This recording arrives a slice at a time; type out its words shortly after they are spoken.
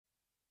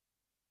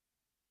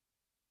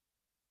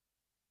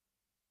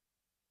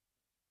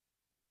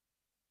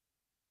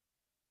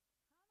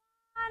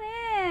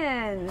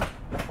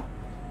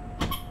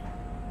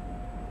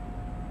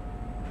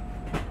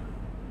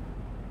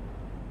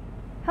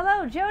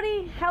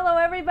Jody. Hello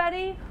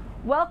everybody.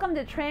 Welcome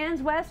to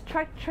Transwest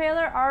Truck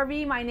Trailer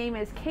RV. My name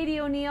is Katie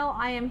O'Neill.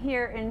 I am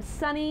here in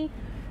sunny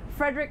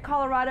Frederick,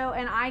 Colorado,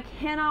 and I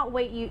cannot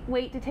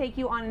wait to take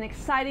you on an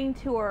exciting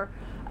tour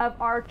of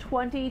our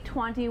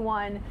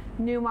 2021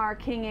 Newmar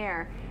King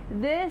Aire.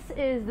 This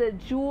is the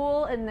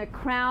jewel in the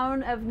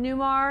crown of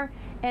Newmar,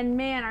 and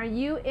man, are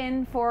you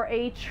in for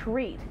a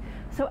treat.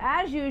 So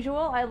as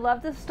usual, I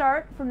love to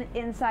start from the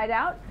inside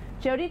out.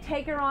 Jody,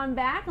 take her on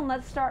back and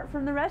let's start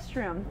from the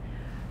restroom.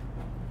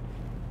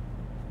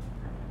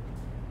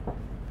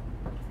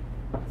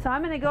 So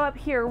I'm going to go up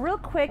here real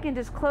quick and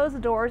just close the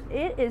doors.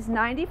 It is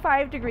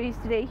 95 degrees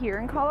today here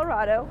in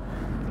Colorado,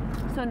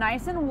 so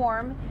nice and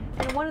warm.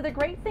 And one of the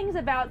great things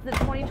about the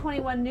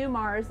 2021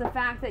 Newmar is the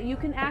fact that you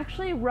can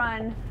actually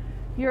run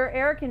your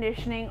air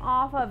conditioning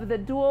off of the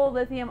dual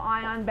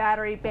lithium-ion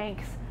battery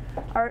banks,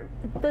 or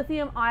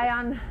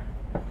lithium-ion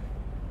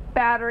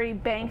battery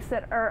banks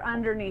that are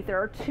underneath. There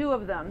are two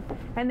of them,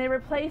 and they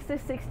replace the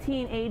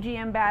 16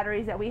 AGM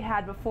batteries that we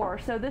had before.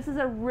 So this is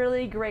a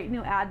really great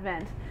new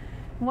advent.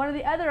 One of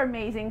the other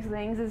amazing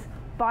things is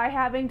by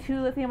having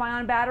two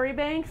lithium-ion battery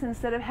banks,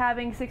 instead of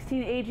having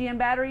 16 AGM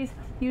batteries,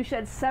 you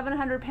shed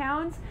 700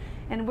 pounds.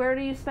 And where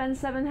do you spend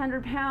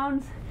 700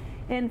 pounds?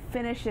 In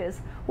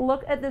finishes.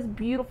 Look at this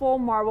beautiful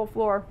marble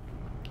floor.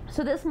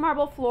 So this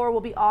marble floor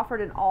will be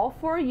offered in all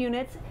 4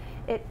 units.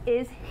 It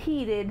is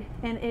heated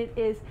and it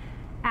is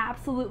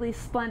absolutely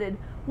splendid.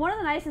 One of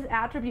the nicest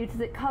attributes is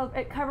it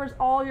covers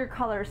all your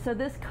colors. So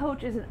this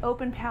coach is an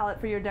open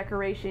palette for your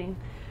decoration.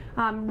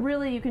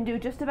 Really, you can do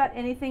just about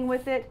anything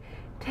with it.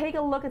 Take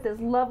a look at this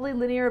lovely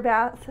linear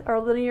bath or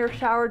linear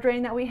shower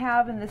drain that we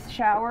have in this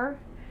shower,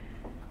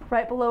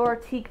 right below our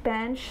teak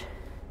bench,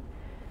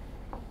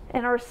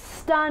 and our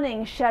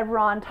stunning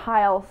chevron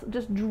tiles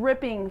just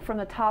dripping from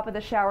the top of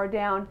the shower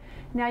down.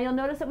 Now you'll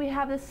notice that we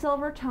have the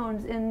silver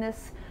tones in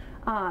this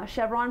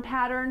chevron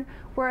pattern,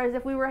 whereas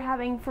if we were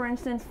having, for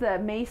instance, the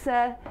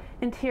Mesa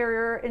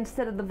interior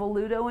instead of the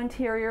Voluto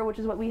interior, which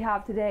is what we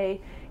have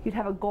today, you'd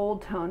have a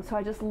gold tone. So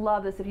I just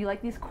love this. If you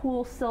like these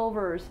cool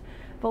silvers,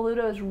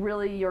 Voluto is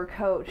really your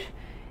coach.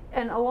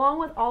 And along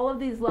with all of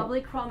these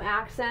lovely chrome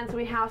accents,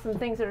 we have some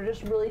things that are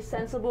just really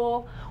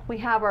sensible. We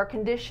have our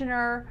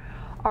conditioner,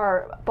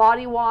 our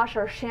body wash,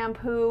 our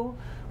shampoo.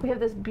 We have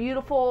this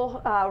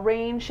beautiful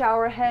rain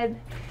shower head.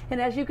 And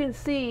as you can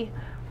see,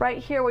 right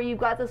here where you've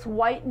got this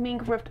white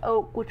mink rift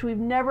oak, which we've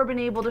never been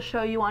able to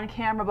show you on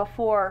camera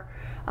before,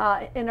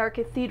 in our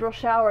cathedral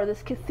shower.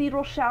 This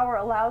cathedral shower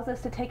allows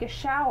us to take a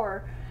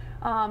shower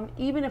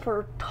even if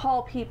we're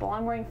tall people.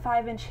 I'm wearing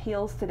 5-inch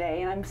heels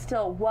today and I'm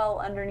still well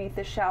underneath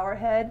the shower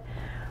head.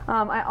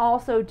 I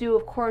also do,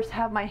 of course,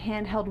 have my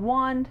handheld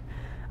wand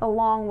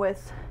along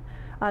with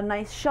a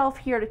nice shelf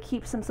here to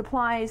keep some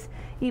supplies,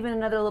 even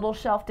another little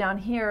shelf down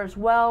here as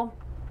well,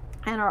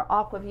 and our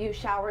AquaView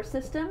shower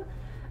system.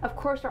 Of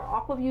course, our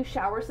AquaView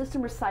shower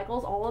system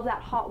recycles all of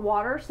that hot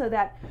water so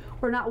that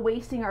we're not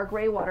wasting our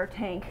gray water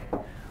tank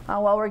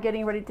while we're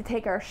getting ready to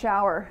take our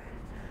shower.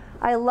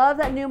 I love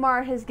that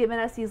Newmar has given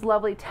us these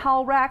lovely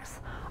towel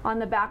racks on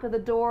the back of the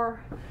door,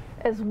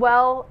 as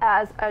well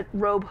as a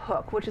robe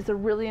hook, which is a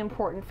really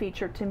important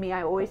feature to me.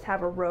 I always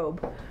have a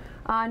robe.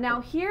 Now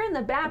here in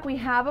the back we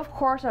have, of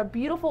course, a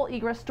beautiful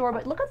egress door,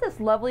 but look at this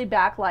lovely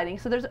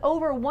backlighting. So there's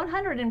over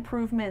 100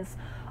 improvements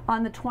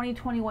on the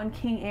 2021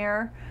 King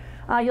Aire.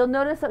 You'll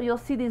notice that you'll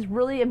see these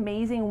really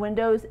amazing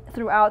windows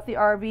throughout the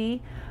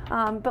RV,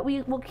 but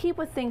we will keep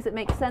with things that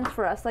make sense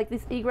for us, like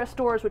these egress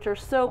doors, which are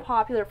so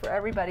popular for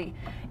everybody.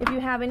 If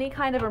you have any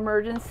kind of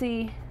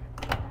emergency,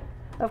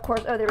 of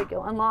course, oh, there we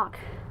go, unlock.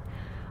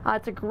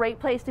 It's a great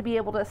place to be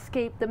able to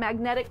escape. The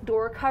magnetic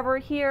door cover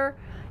here,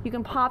 you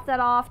can pop that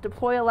off,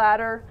 deploy a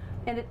ladder,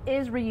 and it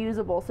is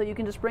reusable, so you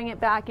can just bring it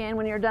back in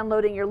when you're done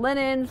loading your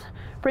linens,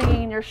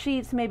 bringing in your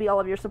sheets, maybe all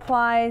of your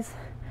supplies.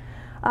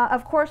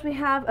 Of course, we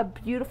have a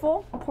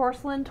beautiful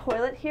porcelain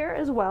toilet here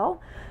as well.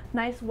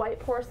 Nice white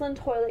porcelain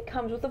toilet,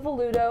 comes with a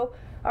Voluto,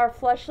 our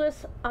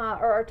flushless or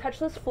our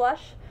touchless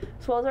flush,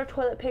 as well as our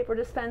toilet paper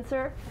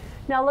dispenser.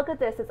 Now look at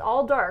this, it's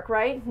all dark,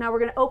 right? Now we're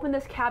going to open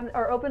this cabinet,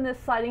 or open this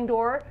sliding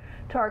door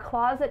to our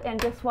closet, and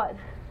guess what?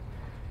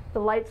 The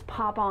lights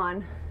pop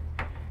on.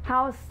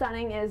 How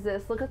stunning is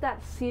this? Look at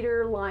that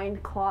cedar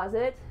lined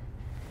closet.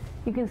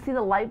 You can see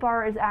the light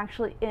bar is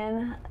actually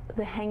in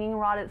the hanging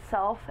rod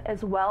itself,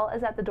 as well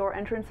as at the door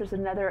entrance there's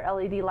another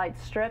LED light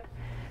strip.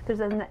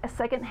 There's a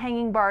second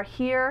hanging bar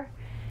here,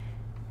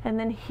 and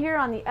then here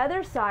on the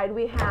other side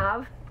we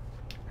have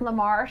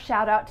Lamar.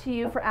 Shout out to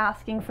you for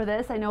asking for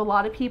this. I know a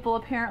lot of people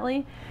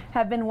apparently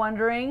have been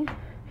wondering.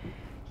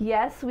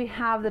 Yes, we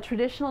have the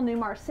traditional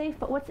Newmar safe,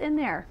 but what's in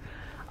there?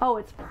 Oh,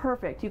 it's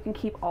perfect. You can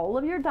keep all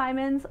of your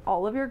diamonds,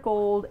 all of your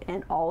gold,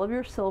 and all of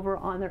your silver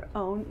on their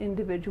own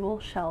individual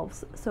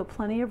shelves. So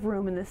plenty of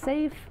room in the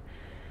safe.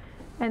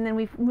 And then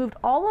we've moved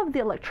all of the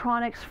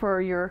electronics for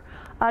your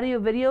audio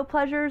video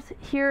pleasures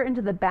here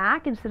into the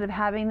back instead of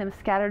having them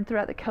scattered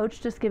throughout the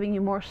coach, just giving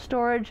you more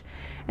storage.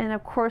 And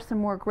of course, some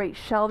more great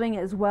shelving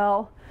as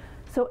well.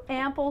 So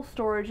ample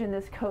storage in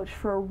this coach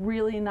for a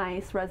really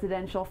nice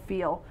residential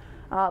feel.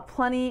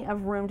 Plenty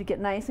of room to get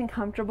nice and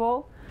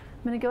comfortable.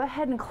 I'm going to go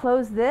ahead and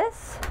close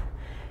this,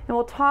 and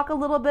we'll talk a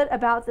little bit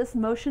about this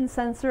motion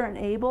sensor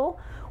enable.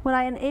 When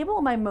I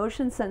enable my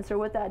motion sensor,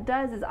 what that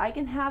does is I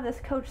can have this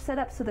coach set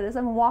up so that as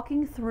I'm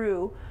walking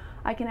through,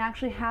 I can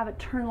actually have it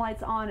turn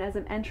lights on as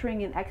I'm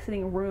entering and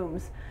exiting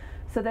rooms,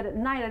 so that at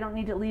night I don't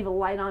need to leave a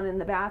light on in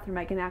the bathroom.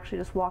 I can actually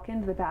just walk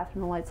into the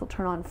bathroom and the lights will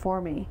turn on for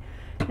me.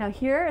 Now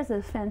here is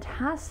a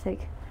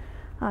fantastic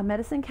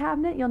medicine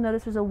cabinet. You'll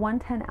notice there's a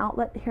 110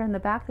 outlet here in the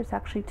back. There's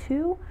actually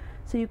two,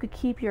 so you could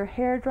keep your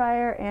hair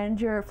dryer and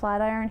your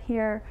flat iron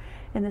here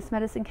in this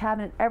medicine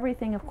cabinet.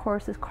 Everything, of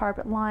course, is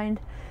carpet lined.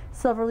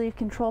 Silver leaf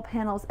control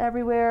panels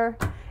everywhere.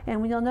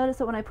 And you'll notice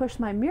that when I push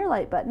my mirror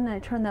light button and I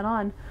turn that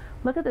on,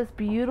 look at this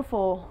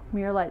beautiful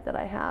mirror light that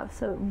I have.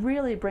 So it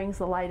really brings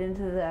the light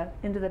into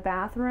the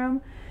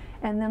bathroom.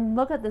 And then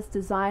look at this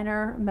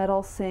designer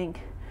metal sink.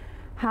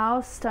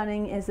 How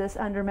stunning is this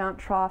undermount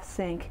trough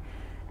sink?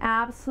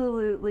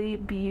 Absolutely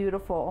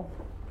beautiful.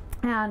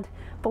 And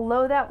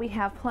below that we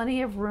have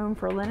plenty of room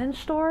for linen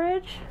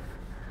storage.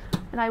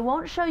 And I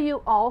won't show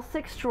you all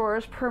 6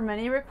 drawers per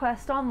many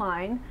requests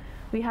online.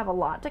 We have a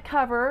lot to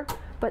cover,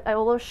 but I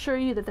will assure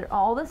you that they're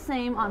all the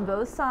same on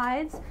both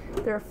sides.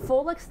 They're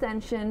full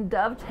extension,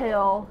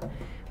 dovetail,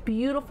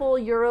 beautiful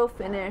Euro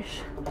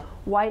finish,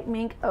 white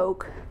mink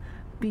oak,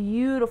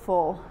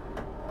 beautiful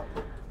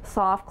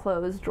soft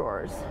close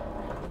drawers.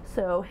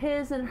 So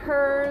his and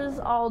hers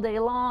all day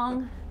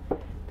long,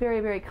 very,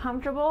 very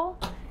comfortable.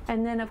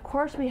 And then of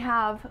course we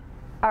have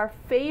our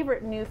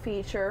favorite new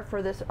feature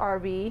for this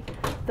RV,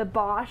 the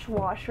Bosch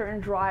washer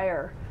and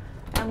dryer.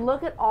 And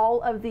look at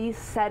all of these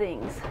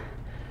settings.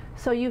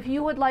 So if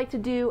you would like to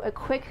do a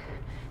quick,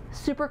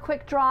 super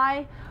quick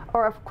dry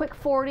or a quick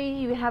 40,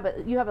 you have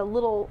a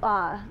little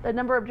a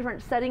number of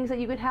different settings that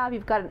you could have.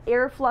 You've got an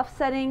air fluff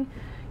setting.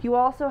 You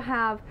also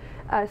have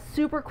a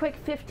super quick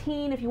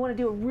 15 if you want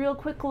to do a real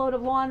quick load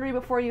of laundry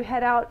before you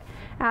head out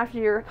after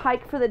your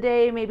hike for the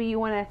day. Maybe you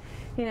want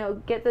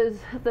to, get those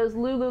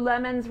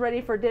Lululemons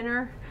ready for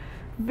dinner.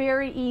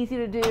 Very easy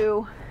to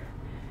do.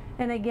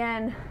 And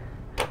again,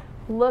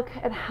 look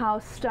at how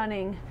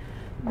stunning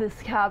this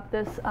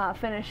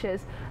finish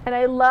is. And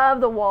I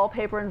love the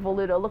wallpaper in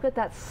Voluto. Look at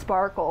that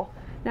sparkle.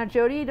 Now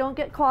Jody, don't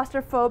get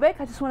claustrophobic.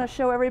 I just want to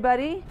show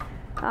everybody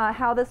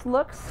how this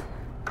looks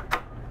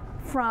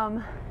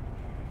from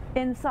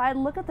inside.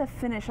 Look at the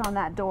finish on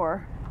that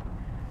door.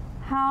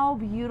 How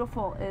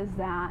beautiful is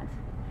that?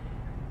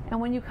 And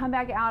when you come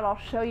back out, I'll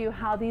show you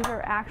how these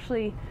are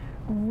actually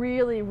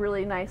really,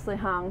 really nicely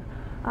hung.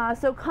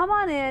 So come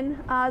on in.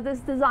 This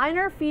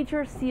designer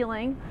feature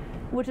ceiling,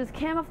 which is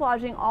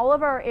camouflaging all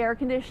of our air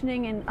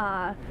conditioning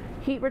and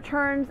heat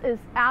returns, is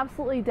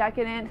absolutely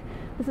decadent.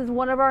 This is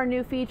one of our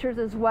new features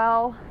as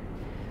well.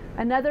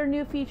 Another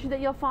new feature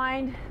that you'll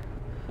find,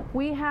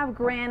 we have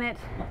granite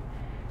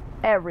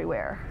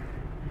everywhere.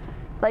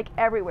 Like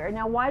everywhere.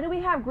 Now why do we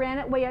have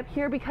granite way up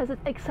here? Because it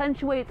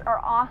accentuates our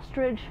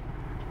ostrich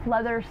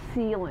leather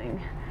ceiling.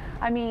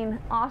 I mean,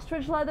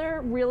 ostrich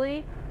leather,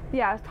 really?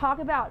 Yeah, talk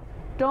about,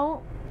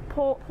 don't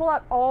pull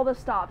out all the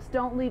stops.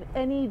 Don't leave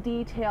any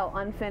detail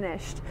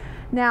unfinished.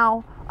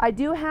 Now, I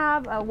do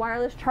have a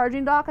wireless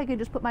charging dock. I can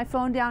just put my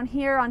phone down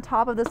here on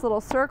top of this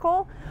little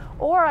circle,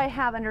 or I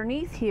have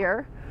underneath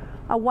here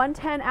a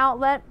 110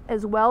 outlet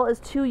as well as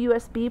 2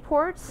 USB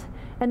ports.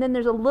 And then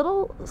there's a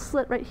little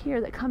slit right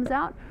here that comes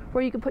out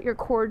where you can put your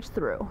cords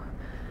through.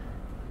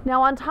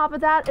 Now on top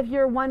of that, if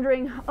you're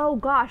wondering, oh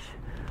gosh,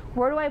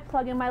 where do I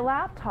plug in my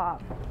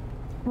laptop?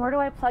 Where do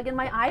I plug in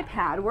my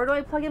iPad? Where do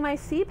I plug in my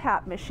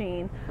CPAP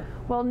machine?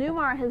 Well,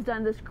 Newmar has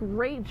done this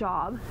great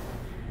job.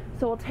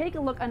 So we'll take a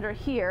look under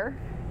here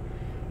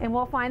and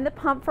we'll find the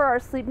pump for our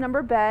Sleep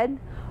Number bed.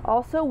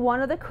 Also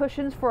one of the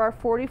cushions for our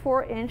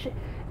 44-inch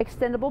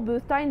extendable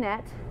booth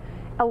dinette,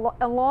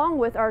 along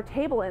with our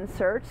table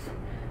inserts.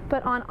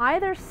 But on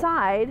either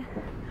side,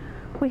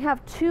 we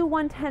have 2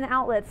 110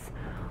 outlets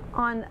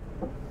on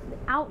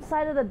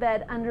outside of the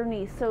bed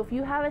underneath. So if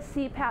you have a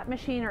CPAP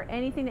machine or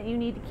anything that you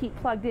need to keep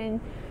plugged in,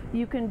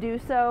 you can do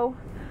so.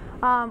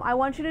 I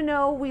want you to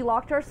know we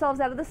locked ourselves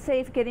out of the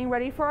safe getting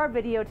ready for our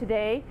video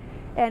today.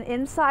 And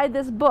inside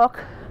this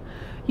book,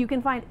 you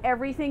can find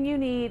everything you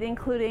need,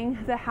 including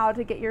the how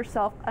to get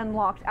yourself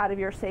unlocked out of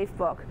your safe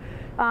book.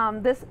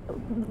 This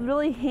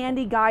really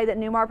handy guide that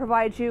Newmar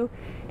provides you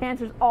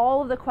answers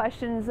all of the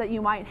questions that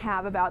you might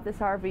have about this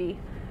RV.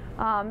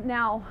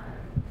 Now,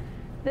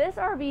 this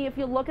RV, if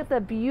you look at the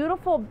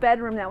beautiful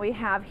bedroom that we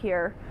have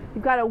here,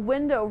 you've got a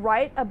window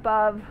right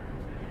above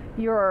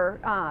your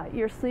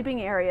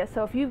sleeping area.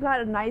 So if you've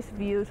got a nice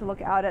view to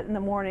look out at in the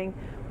morning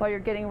while you're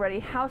getting ready,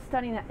 how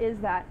stunning is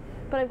that?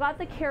 But I've got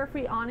the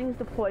Carefree awnings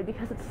deployed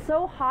because it's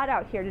so hot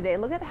out here today.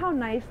 Look at how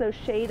nice those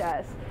shade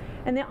us.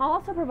 And they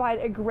also provide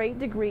a great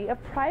degree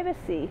of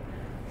privacy.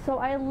 So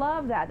I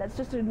love that. That's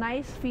just a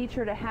nice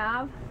feature to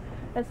have,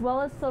 as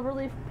well as silver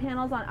leaf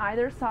panels on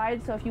either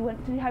side. So if you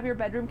want to have your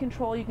bedroom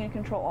control, you can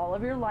control all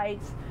of your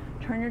lights,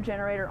 turn your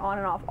generator on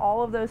and off,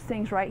 all of those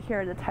things right here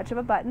at the touch of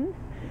a button.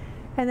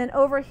 And then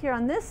over here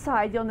on this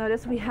side, you'll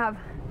notice we have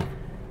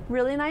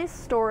really nice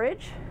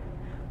storage.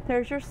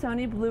 There's your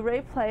Sony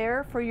Blu-ray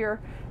player for your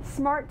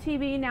smart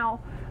TV. Now,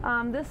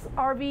 this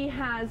RV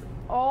has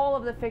all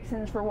of the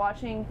fixings for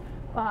watching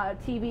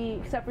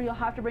TV, except for you'll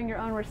have to bring your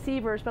own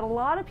receivers. But a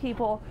lot of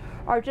people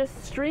are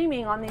just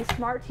streaming on these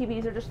smart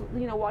TVs, or just,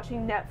 you know,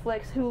 watching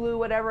Netflix, Hulu,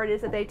 whatever it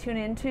is that they tune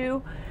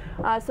into.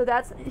 So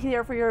that's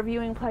here for your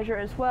viewing pleasure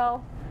as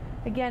well.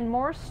 Again,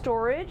 more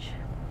storage.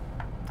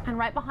 And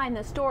right behind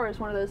this door is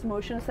one of those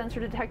motion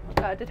sensor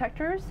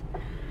detectors.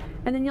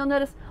 And then you'll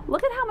notice,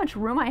 look at how much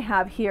room I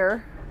have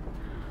here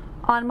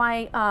on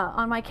my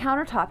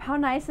countertop. How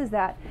nice is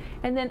that?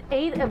 And then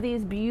 8 of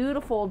these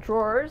beautiful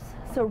drawers,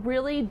 so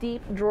really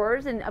deep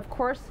drawers. And of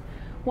course,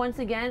 once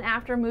again,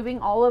 after moving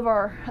all of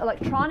our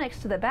electronics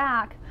to the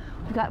back,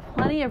 we've got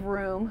plenty of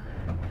room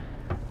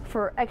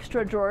for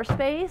extra drawer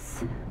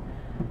space.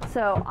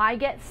 So I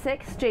get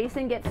 6,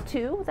 Jason gets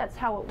 2. That's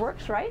how it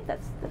works, right?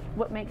 That's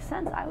what makes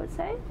sense, I would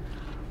say.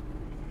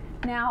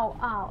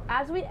 Now,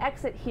 as we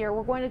exit here,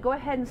 we're going to go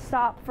ahead and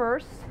stop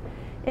first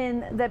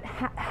in the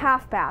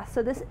half bath.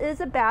 So this is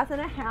a bath and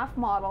a half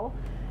model.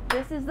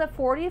 This is the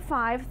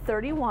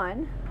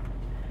 4531.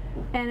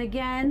 And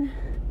again,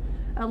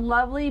 a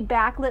lovely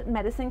backlit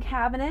medicine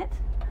cabinet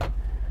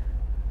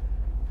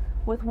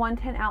with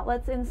 110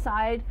 outlets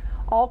inside,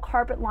 all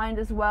carpet lined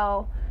as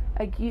well.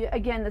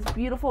 Again, this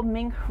beautiful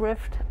mink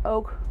rift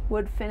oak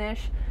wood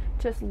finish,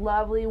 just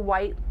lovely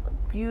white,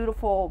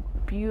 beautiful,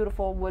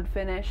 beautiful wood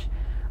finish.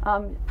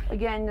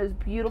 Again, those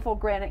beautiful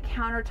granite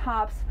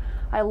countertops.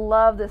 I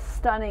love this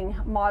stunning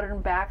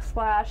modern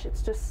backsplash.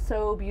 It's just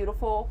so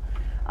beautiful.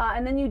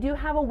 And then you do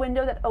have a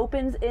window that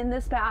opens in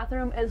this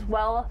bathroom, as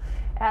well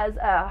as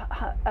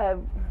a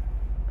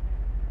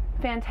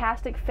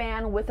fantastic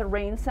fan with a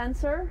rain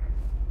sensor.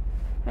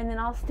 And then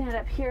I'll stand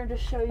up here and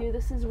just show you,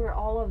 this is where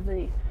all of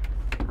the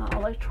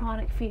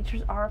electronic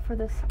features are for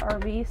this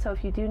RV. So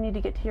if you do need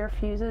to get to your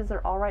fuses,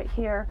 they're all right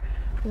here.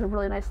 There's a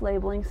really nice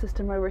labeling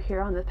system over here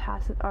on the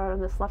on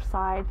this left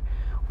side,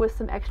 with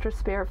some extra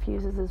spare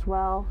fuses as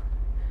well.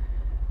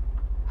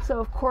 So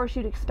of course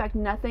you'd expect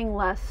nothing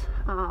less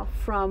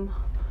from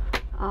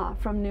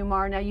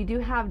Newmar. Now you do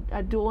have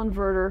a dual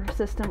inverter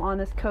system on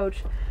this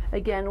coach,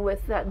 again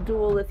with that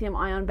dual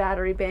lithium-ion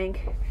battery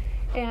bank.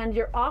 And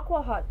your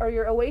Aqua or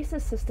your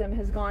Oasis system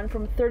has gone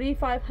from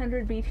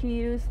 3,500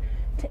 BTUs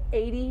to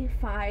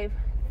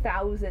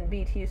 85,000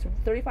 BTUs, from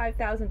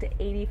 35,000 to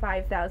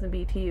 85,000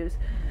 BTUs.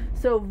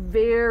 So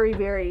very,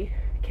 very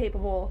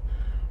capable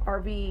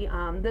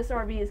RV. This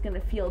RV is going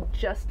to feel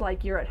just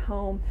like you're at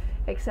home,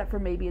 except for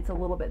maybe it's a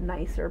little bit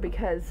nicer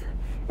because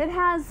it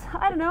has,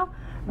 I don't know,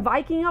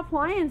 Viking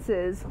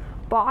appliances,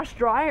 Bosch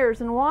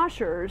dryers and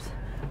washers,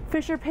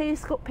 Fisher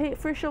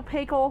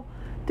Paykel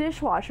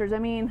dishwashers. I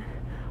mean,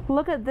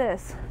 look at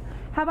this.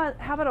 How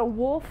about a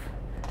Wolf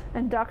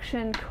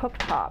induction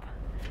cooktop?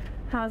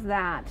 How's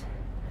that?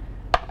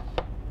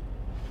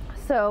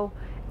 So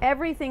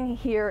everything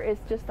here is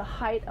just the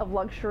height of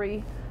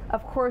luxury.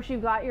 Of course,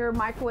 you've got your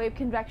microwave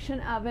convection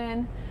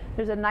oven.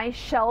 There's a nice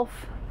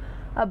shelf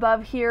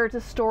above here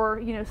to store,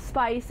 you know,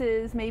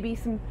 spices, maybe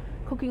some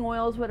cooking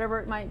oils, whatever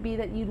it might be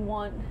that you'd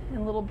want,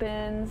 in little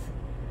bins.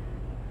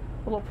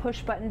 A little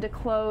push button to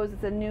close.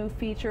 It's a new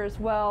feature as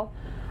well.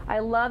 I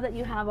love that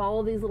you have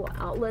all of these little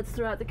outlets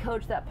throughout the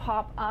coach that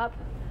pop up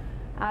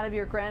out of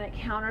your granite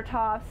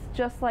countertops,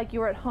 just like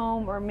you're at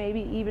home, or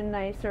maybe even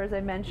nicer, as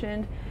I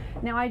mentioned.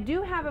 Now I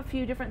do have a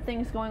few different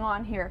things going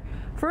on here.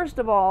 First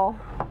of all,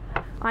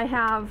 I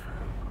have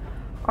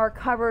our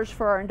covers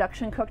for our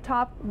induction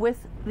cooktop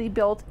with the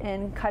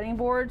built-in cutting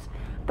boards,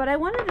 but I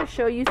wanted to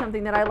show you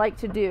something that I like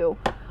to do.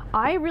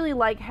 I really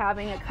like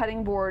having a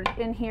cutting board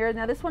in here.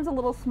 Now this one's a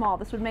little small,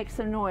 this would make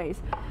some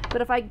noise,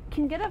 but if I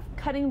can get a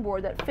cutting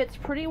board that fits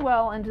pretty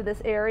well into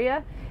this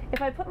area,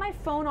 if I put my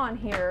phone on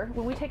here,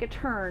 when we take a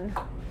turn,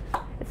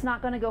 it's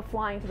not going to go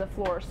flying to the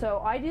floor.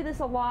 So I do this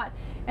a lot.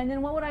 And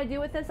then what would I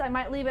do with this? I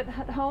might leave it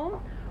at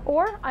home,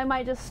 or I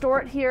might just store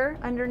it here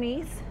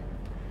underneath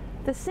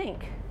the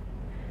sink.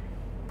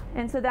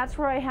 And so that's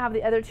where I have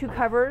the other 2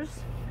 covers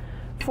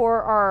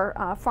for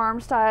our farm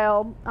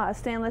style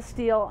stainless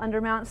steel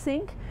undermount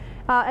sink.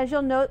 As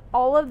you'll note,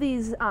 all of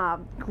these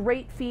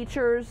great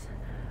features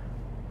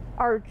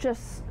are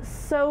just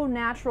so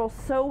natural,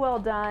 so well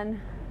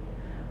done.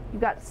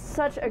 You've got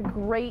such a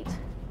great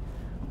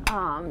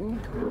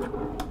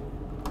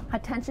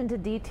attention to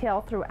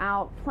detail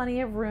throughout, plenty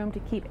of room to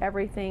keep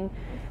everything,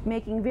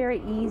 making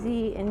very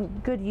easy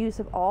and good use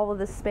of all of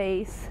the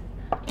space.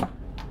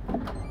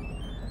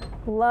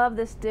 Love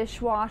this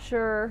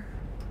dishwasher.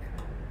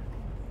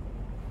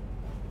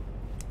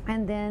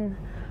 And then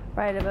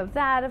right above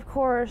that, of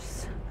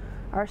course,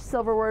 our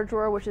silverware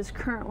drawer, which is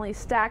currently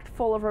stacked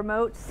full of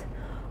remotes.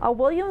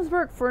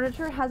 Williamsburg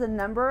Furniture has a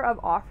number of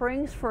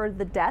offerings for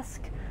the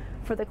desk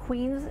for the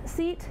queen's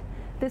seat.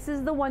 This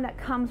is the one that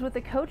comes with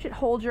the coach. It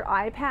holds your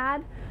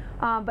iPad.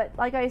 But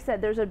like I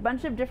said, there's a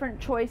bunch of different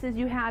choices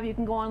you have. You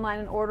can go online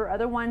and order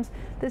other ones.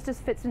 This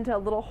just fits into a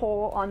little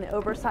hole on the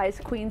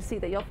oversized queen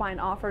seat that you'll find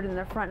offered in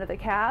the front of the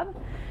cab.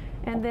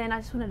 And then I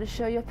just wanted to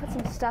show you, I put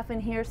some stuff in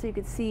here so you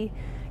could see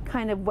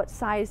kind of what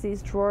size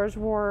these drawers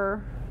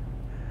were.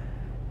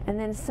 And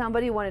then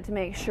somebody wanted to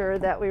make sure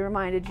that we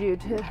reminded you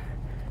to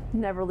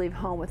never leave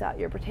home without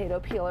your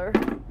potato peeler.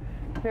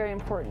 Very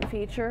important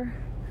feature.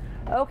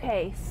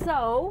 Okay,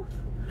 so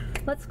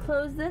let's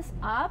close this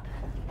up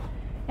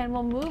and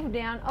we'll move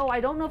down. Oh, I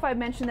don't know if I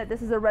mentioned that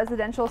this is a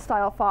residential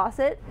style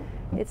faucet.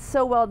 It's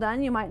so well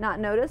done, you might not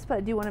notice, but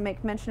I do want to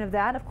make mention of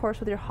that, of course,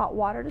 with your hot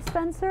water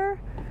dispenser.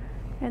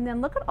 And then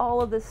look at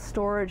all of this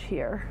storage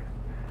here.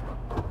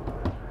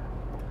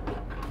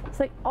 It's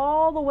like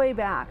all the way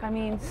back. I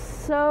mean,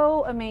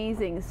 so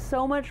amazing.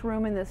 So much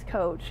room in this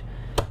coach.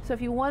 So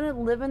if you want to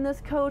live in this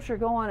coach or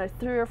go on a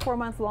 3 or 4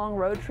 month long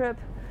road trip,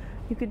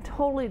 you can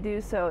totally do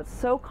so. It's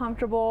so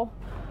comfortable.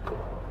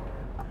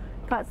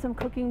 Got some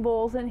cooking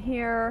bowls in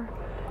here.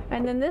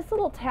 And then this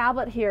little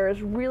tablet here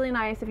is really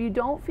nice. If you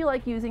don't feel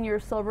like using your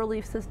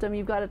Silverleaf system,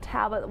 you've got a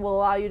tablet that will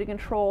allow you to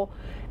control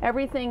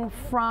everything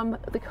from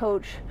the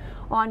coach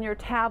on your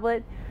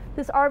tablet.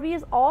 This RV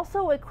is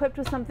also equipped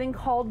with something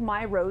called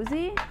My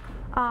Rosie.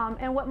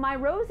 And what My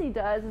Rosie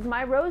does is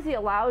My Rosie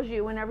allows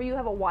you, whenever you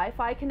have a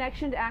Wi-Fi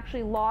connection, to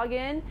actually log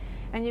in,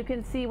 and you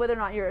can see whether or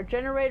not your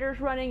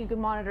generator's running. You can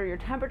monitor your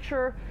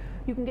temperature.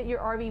 You can get your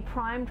RV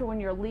primed for when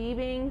you're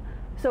leaving.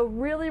 So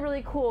really,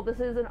 really cool. This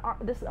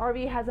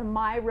RV has a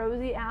My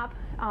Rosie app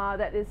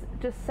that is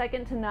just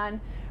second to none.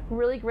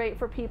 Really great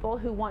for people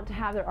who want to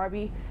have their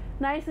RV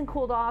nice and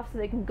cooled off so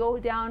they can go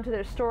down to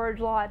their storage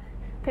lot,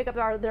 pick up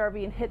their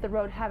RV and hit the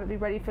road, have it be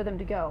ready for them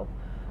to go.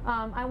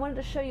 I wanted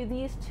to show you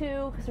these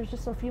two because there's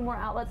just a few more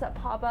outlets that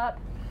pop up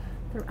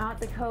throughout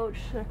the coach.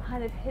 They're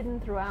kind of hidden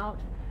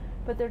throughout,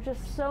 but they're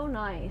just so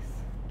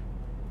nice.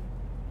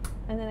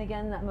 And then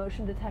again, that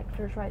motion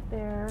detector's right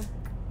there.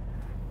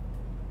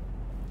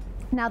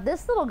 Now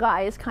this little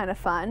guy is kind of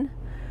fun.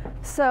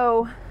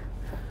 So,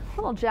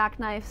 little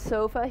jackknife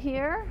sofa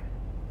here.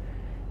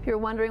 If you're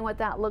wondering what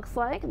that looks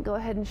like, I'll go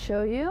ahead and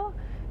show you.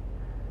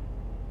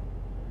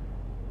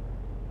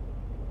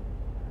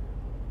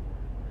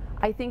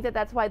 I think that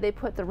that's why they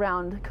put the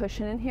round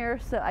cushion in here,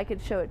 so I could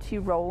show it to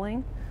you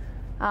rolling.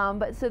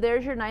 But so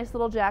there's your nice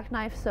little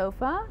jackknife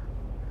sofa.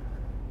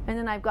 And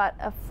then I've got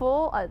a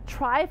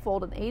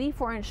trifold, an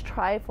 84-inch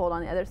trifold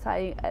on the other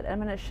side. I'm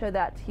going to show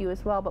that to you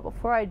as well. But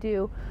before I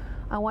do,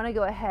 I want to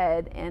go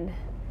ahead and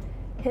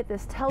hit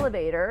this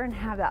televator and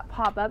have that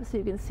pop up so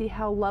you can see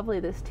how lovely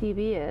this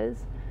TV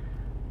is.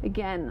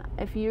 Again,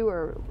 if you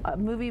are a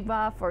movie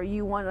buff or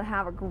you want to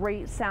have a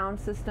great sound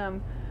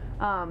system,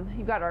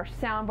 you've got our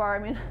sound bar. I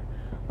mean,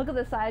 look at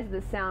the size of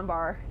this sound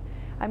bar.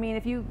 I mean,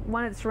 if you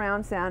wanted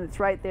surround sound, it's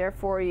right there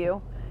for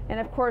you. And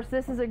of course,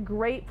 this is a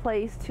great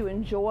place to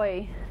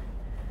enjoy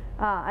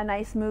a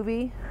nice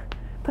movie.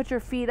 Put your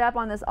feet up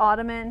on this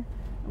ottoman,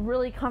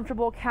 really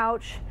comfortable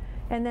couch.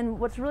 And then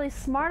what's really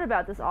smart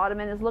about this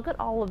ottoman is look at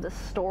all of the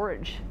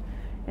storage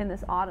in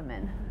this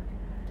ottoman.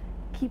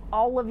 Keep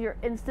all of your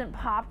instant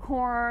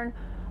popcorn,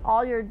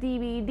 all your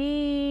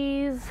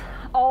DVDs,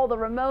 all the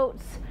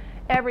remotes,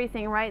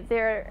 everything right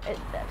there at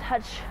that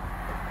touch.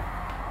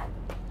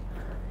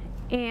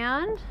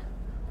 And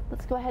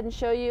let's go ahead and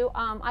show you.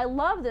 I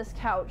love this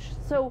couch.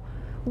 So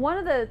one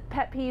of the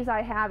pet peeves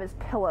I have is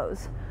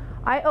pillows.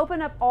 I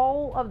open up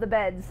all of the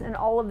beds in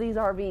all of these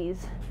RVs,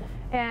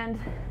 and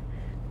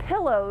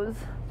pillows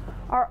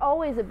are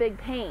always a big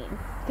pain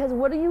because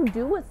what do you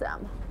do with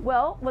them?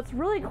 Well, what's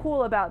really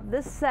cool about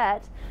this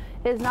set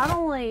is not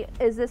only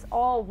is this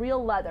all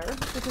real leather,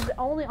 this is the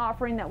only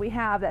offering that we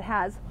have that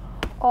has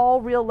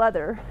all real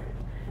leather,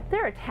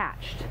 they're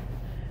attached,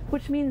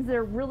 which means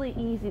they're really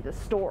easy to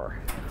store.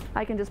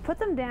 I can just put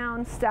them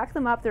down, stack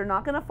them up, they're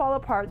not going to fall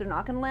apart, they're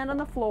not going to land on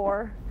the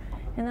floor,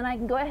 and then I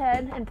can go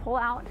ahead and pull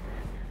out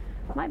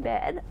my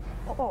bed.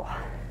 Oh,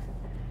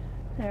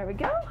 there we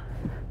go.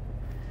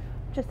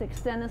 Just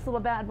extend this little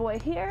bad boy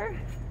here.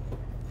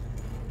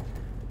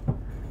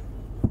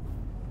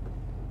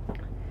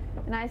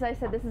 And as I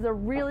said, this is a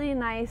really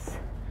nice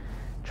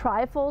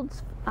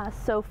trifold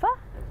sofa.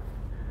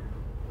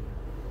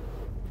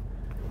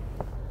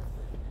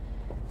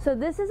 So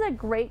this is a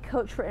great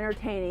coach for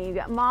entertaining. You've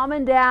got mom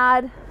and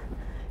dad,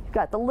 you've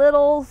got the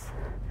littles,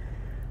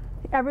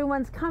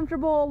 everyone's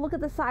comfortable. Look at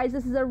the size.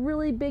 This is a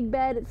really big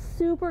bed. It's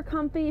super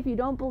comfy. If you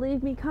don't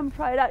believe me, come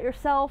try it out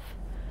yourself.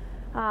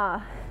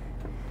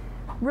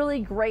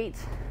 Really great.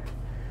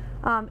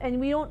 And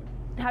we don't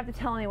have to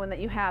tell anyone that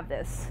you have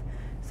this.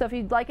 So if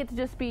you'd like it to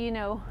just be, you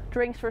know,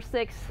 drinks for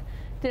 6,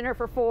 dinner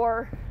for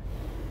 4,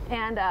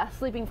 and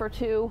sleeping for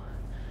 2,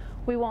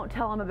 we won't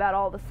tell them about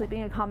all the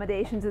sleeping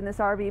accommodations in this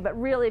RV. But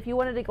really, if you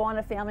wanted to go on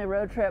a family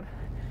road trip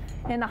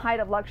in the height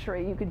of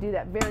luxury, you could do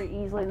that very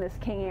easily in this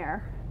King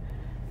Air.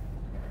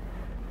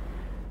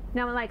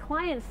 Now, my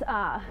clients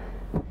that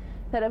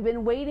have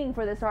been waiting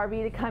for this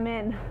RV to come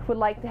in would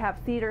like to have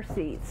theater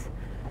seats.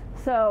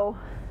 So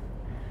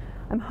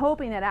I'm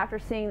hoping that after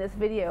seeing this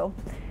video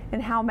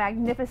and how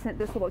magnificent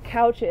this little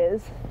couch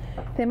is,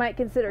 they might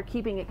consider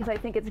keeping it because I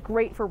think it's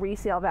great for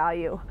resale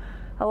value.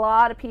 A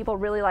lot of people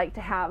really like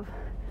to have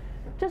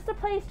just a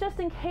place just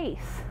in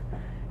case.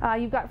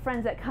 You've got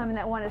friends that come and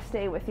that want to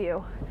stay with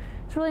you.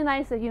 It's really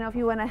nice that, you know, if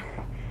you want to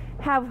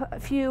have a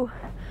few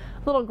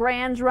little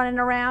grands running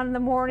around in the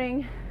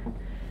morning.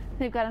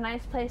 They've got a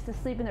nice place to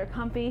sleep and they're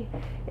comfy.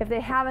 If they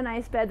have a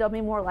nice bed, they'll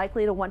be more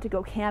likely to want to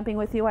go camping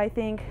with you, I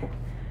think.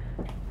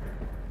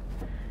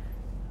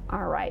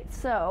 All right,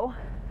 so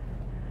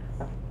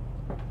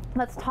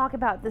let's talk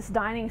about this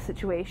dining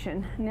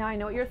situation. Now I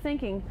know what you're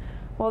thinking.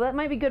 Well, that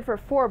might be good for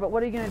 4, but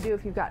what are you going to do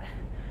if you've got,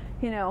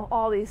 you know,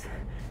 all these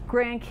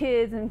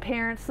grandkids and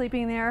parents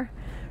sleeping there?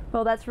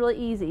 Well, that's really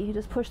easy. You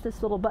just push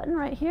this little button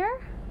right here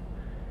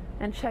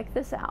and check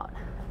this out.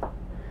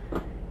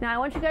 Now I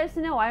want you guys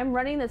to know I'm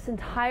running this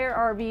entire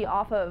RV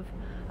off of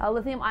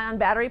lithium ion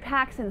battery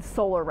packs and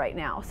solar right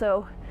now.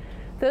 So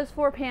those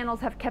 4 panels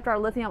have kept our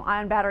lithium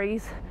ion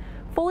batteries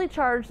fully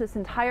charged this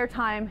entire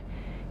time,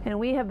 and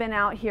we have been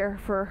out here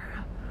for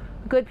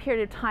a good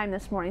period of time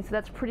this morning, so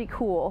that's pretty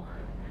cool.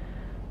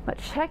 But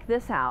check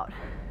this out.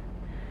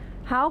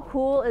 How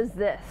cool is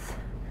this?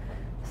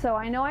 So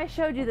I know I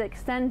showed you the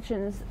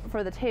extensions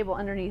for the table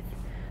underneath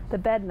the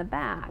bed in the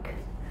back,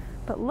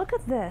 but look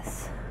at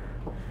this.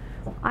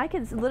 I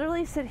could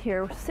literally sit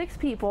here with 6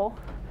 people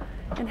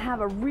and have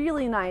a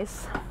really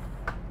nice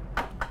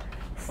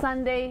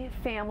Sunday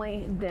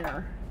family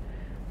dinner.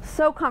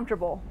 So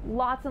comfortable,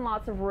 lots and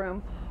lots of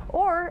room.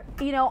 Or,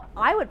 you know,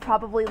 I would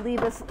probably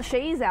leave this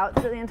chaise out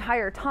for the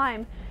entire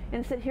time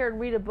and sit here and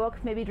read a book,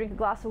 maybe drink a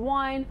glass of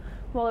wine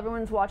while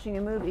everyone's watching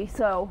a movie.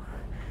 So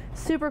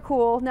super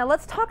cool. Now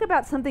let's talk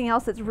about something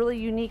else that's really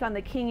unique on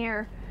the King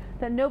Aire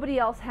that nobody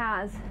else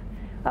has.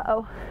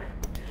 Uh-oh,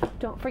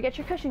 don't forget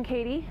your cushion,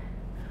 Katie.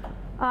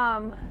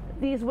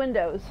 These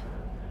windows.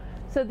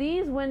 So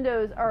these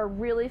windows are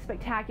really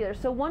spectacular.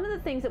 So one of the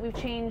things that we've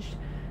changed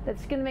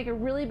that's going to make a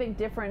really big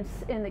difference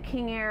in the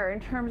King Aire in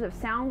terms of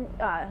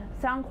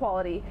sound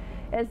quality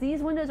is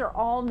these windows are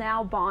all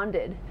now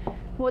bonded.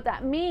 What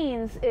that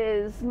means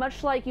is,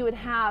 much like you would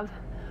have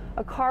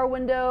a car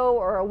window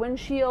or a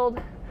windshield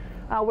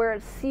where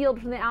it's sealed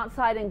from the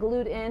outside and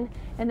glued in,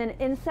 and then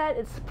inset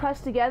it's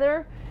pressed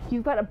together,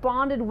 you've got a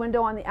bonded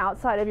window on the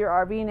outside of your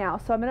RV now.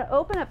 So I'm going to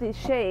open up these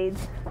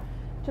shades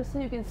just so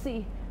you can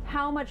see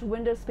how much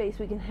window space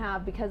we can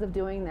have because of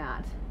doing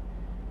that.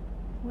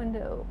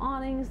 Window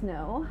awnings,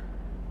 no.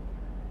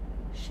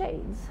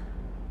 Shades.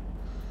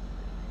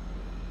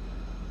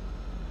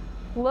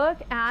 Look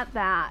at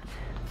that.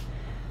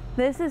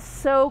 This is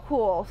so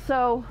cool.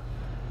 So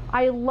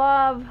I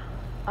love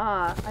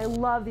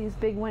these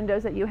big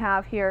windows that you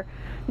have here.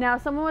 Now,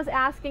 someone was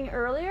asking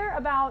earlier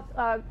about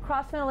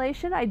cross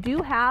ventilation. I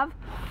do have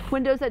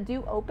windows that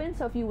do open,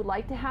 so if you would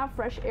like to have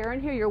fresh air in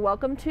here, you're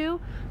welcome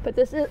to. But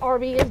this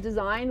RV is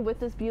designed with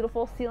this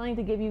beautiful ceiling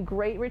to give you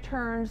great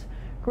returns,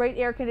 great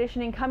air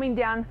conditioning coming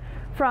down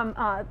from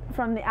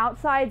the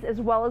outsides as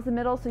well as the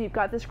middle. So you've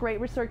got this great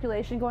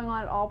recirculation going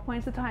on at all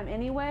points of time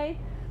anyway.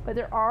 But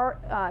there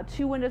are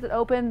 2 windows that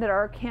open that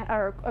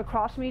are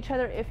across from each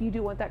other if you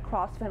do want that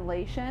cross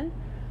ventilation.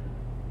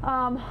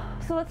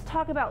 So let's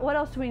talk about what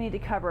else do we need to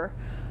cover.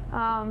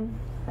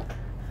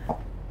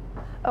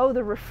 Oh,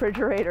 the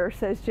refrigerator,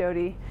 says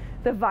Jody.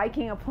 The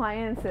Viking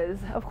appliances,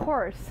 of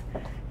course.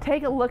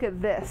 Take a look at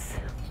this.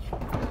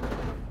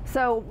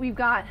 So we've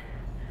got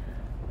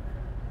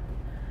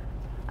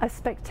a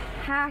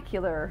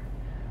spectacular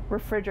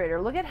refrigerator.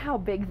 Look at how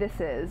big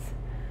this is.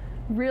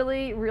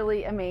 Really,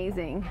 really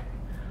amazing.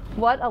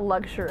 What a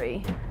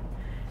luxury.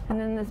 And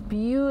then this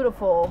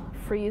beautiful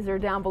freezer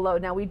down below.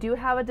 Now we do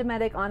have a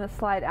Dometic on a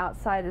slide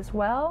outside as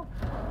well,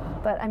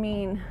 but I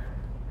mean,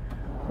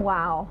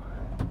 wow.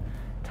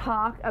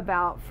 Talk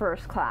about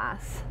first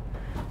class.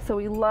 So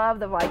we love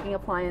the Viking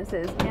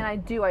appliances,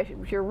 and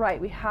you're right,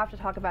 we have to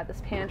talk about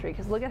this pantry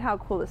because look at how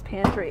cool this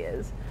pantry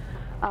is.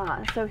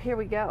 So here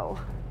we go.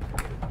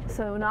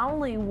 So not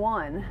only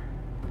 1,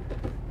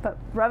 but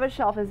Rubbish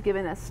Shelf has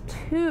given us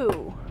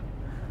 2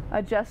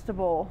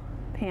 adjustable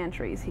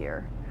pantries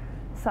here,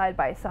 side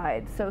by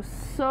side.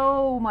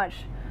 So much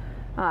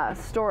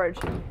storage.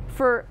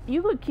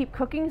 You could keep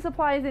cooking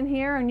supplies in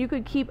here, and you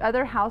could keep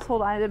other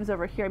household items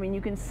over here. I mean, you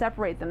can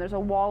separate them. There's a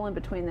wall in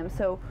between them.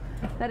 So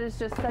that is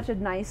just such a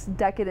nice,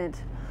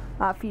 decadent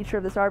feature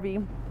of this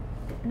RV.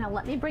 Now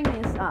let me bring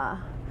these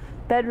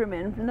bedroom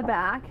in from the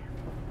back.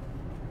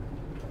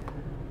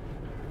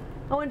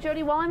 Oh, and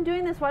Jody, while I'm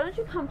doing this, why don't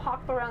you come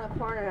pop around the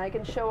corner and I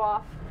can show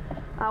off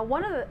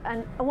one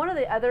of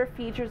the other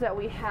features that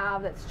we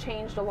have that's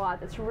changed a lot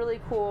that's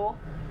really cool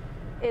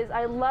is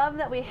I love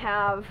that we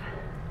have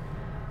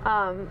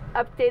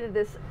updated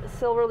this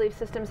Silverleaf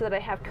system so that I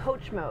have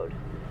coach mode.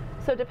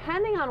 So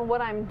depending on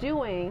what I'm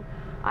doing,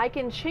 I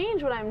can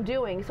change what I'm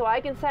doing. So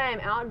I can say I'm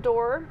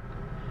outdoor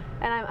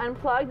and I'm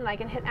unplugged and I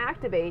can hit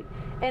activate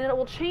and it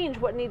will change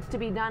what needs to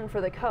be done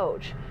for the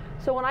coach.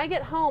 So when I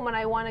get home and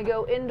I want to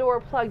go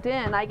indoor plugged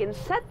in, I can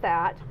set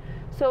that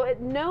so it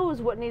knows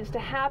what needs to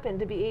happen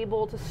to be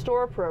able to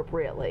store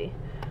appropriately.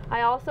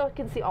 I also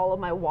can see all of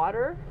my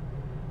water.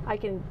 I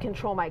can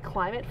control my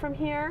climate from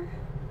here.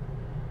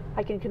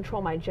 I can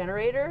control my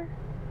generator.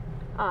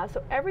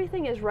 So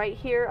everything is right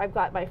here. I've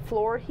got my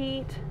floor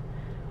heat.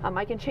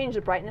 I can change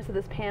the brightness of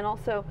this panel.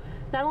 So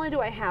not only do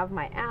I have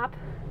my app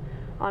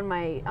on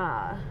my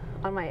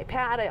on my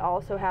pad, I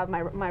also have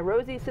my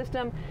Rosie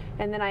system,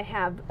 and then I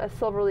have a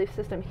Silverleaf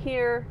system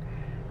here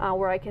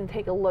where I can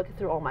take a look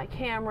through all my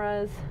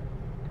cameras.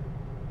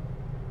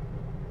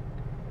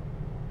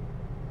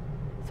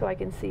 So I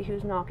can see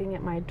who's knocking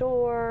at my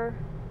door.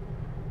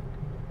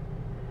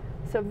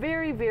 So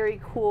very, very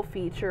cool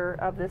feature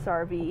of this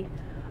RV.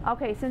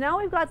 Okay, so now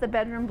we've got the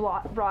bedroom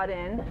brought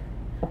in.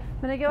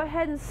 I'm gonna go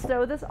ahead and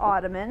stow this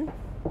ottoman.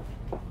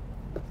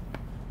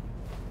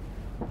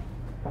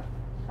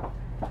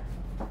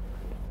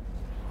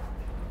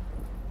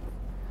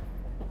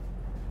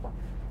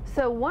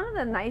 So one of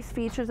the nice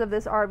features of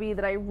this RV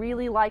that I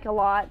really like a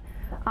lot,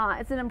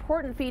 it's an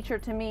important feature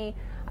to me.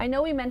 I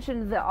know we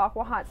mentioned the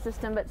AquaHot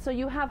system, but so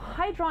you have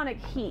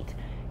hydronic heat.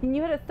 And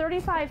you had a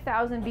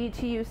 35,000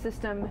 BTU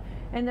system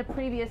in the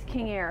previous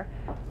King Air.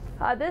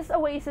 This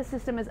Oasis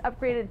system is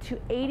upgraded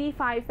to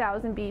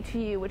 85,000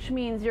 BTU, which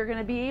means you're going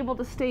to be able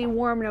to stay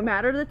warm no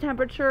matter the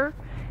temperature.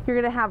 You're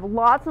going to have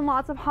lots and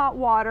lots of hot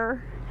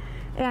water.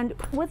 And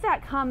with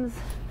that comes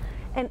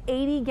an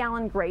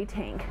 80-gallon gray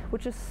tank,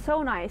 which is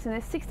so nice, and a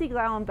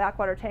 60-gallon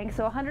backwater tank.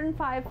 So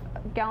 105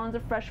 gallons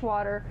of fresh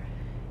water,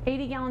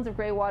 80 gallons of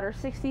gray water,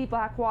 60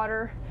 black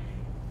water,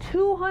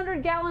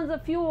 200 gallons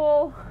of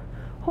fuel.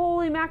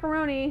 Holy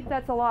macaroni,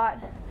 that's a lot.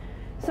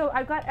 So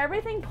I've got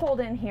everything pulled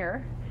in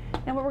here,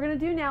 and what we're going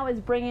to do now is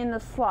bring in the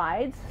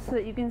slides so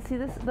that you can see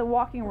the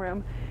walking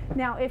room.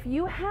 Now, if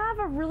you have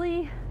a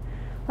really,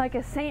 like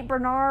a Saint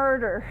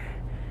Bernard or,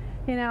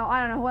 you know,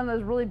 I don't know, one of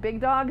those really big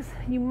dogs,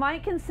 you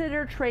might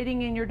consider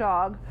trading in your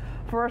dog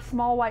for a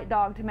small white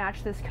dog to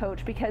match this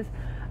coach, because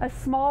a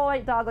small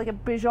white dog like a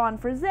Bichon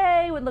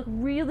Frise would look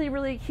really,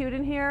 really cute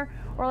in here,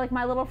 or like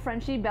my little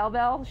Frenchie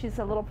Belle, she's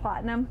a little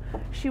platinum,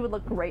 she would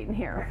look great in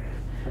here.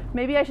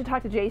 Maybe I should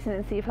talk to Jason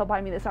and see if he'll buy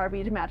me this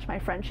RV to match my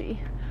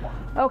Frenchie.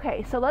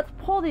 Okay, so let's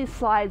pull these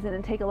slides in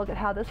and take a look at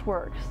how this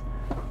works.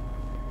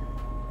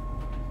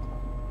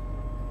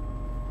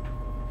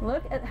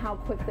 Look at how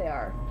quick they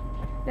are.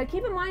 Now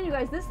keep in mind, you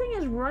guys, this thing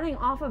is running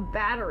off of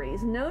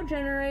batteries, no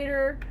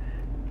generator.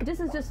 This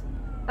is just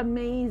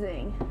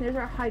amazing. There's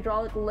our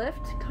hydraulic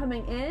lift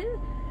coming in.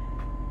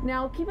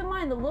 Now keep in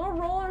mind, the little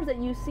rollers that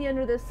you see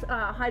under this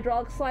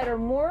hydraulic slide are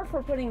more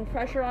for putting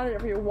pressure on it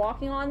if you're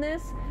walking on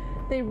this.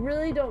 They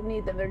really don't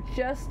need them. They're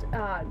just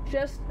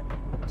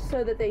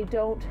so that they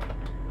don't,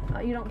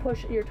 you don't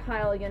push your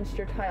tile against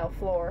your tile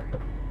floor.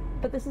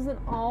 But this is an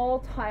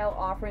all tile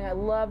offering. I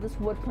love this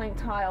wood plank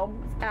tile.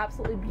 It's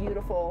absolutely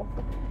beautiful.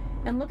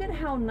 And look at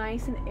how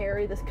nice and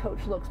airy this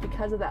coach looks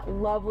because of that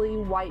lovely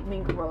white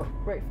mink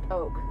rift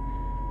oak.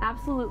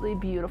 Absolutely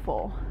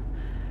beautiful.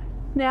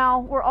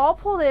 Now we're all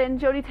pulled in.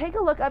 Jody, take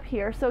a look up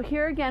here. So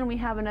here again we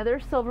have another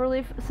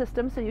Silverleaf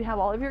system, so you have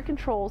all of your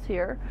controls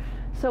here.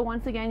 So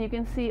once again you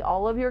can see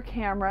all of your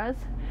cameras.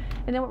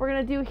 And then what we're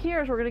going to do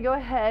here is we're going to go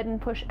ahead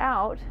and push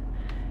out,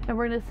 and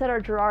we're going to set our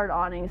Girard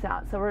awnings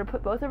out. So we're going to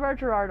put both of our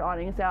Girard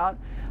awnings out.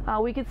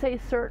 We could say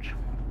search.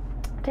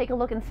 Take a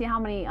look and see how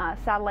many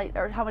satellite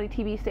or how many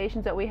TV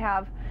stations that we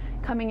have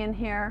coming in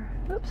here.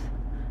 Oops,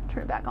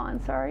 turn it back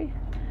on, sorry.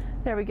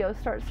 There we go,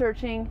 start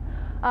searching.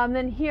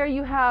 Then here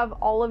you have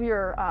all of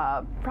your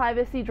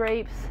privacy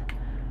drapes.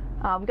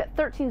 We've got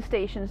 13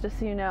 stations, just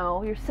so you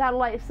know. Your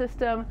satellite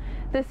system.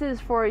 This is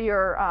for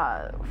your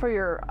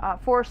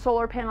 4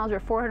 solar panels, your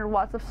 400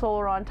 watts of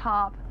solar on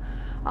top.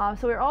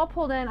 So we're all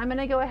pulled in. I'm going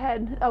to go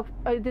ahead. Oh,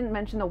 I didn't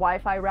mention the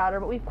Wi-Fi router,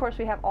 but of course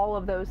we have all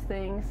of those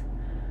things.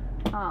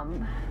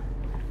 And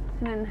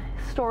then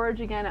storage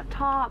again up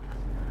top.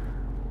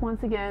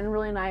 Once again,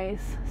 really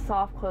nice,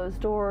 soft closed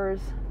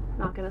doors,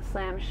 not going to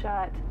slam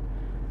shut.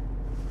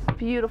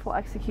 Beautiful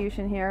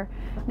execution here.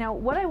 Now,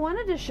 what I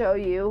wanted to show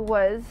you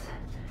was,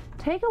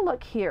 take a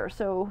look here.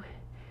 So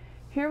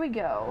here we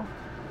go.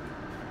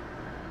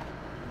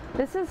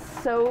 This is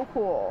so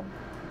cool.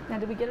 Now,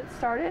 did we get it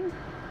started?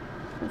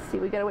 Let's see,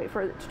 we gotta wait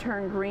for it to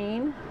turn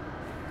green.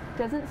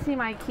 Doesn't see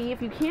my key.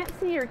 If you can't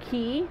see your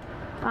key,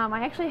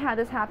 I actually had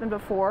this happen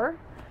before.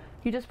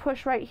 You just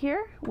push right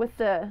here with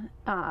the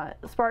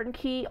Spartan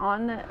key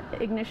on the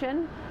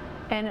ignition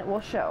and it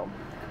will show.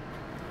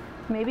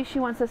 Maybe she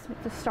wants us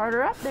to start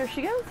her up. There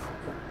she goes.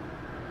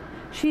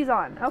 She's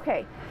on.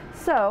 Okay,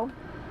 so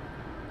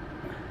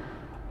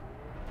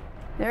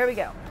there we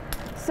go.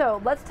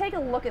 So let's take a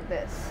look at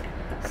this.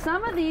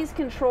 Some of these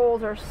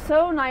controls are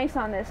so nice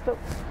on this, but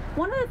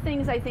one of the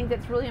things I think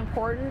that's really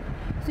important,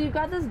 so you've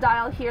got this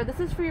dial here. This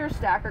is for your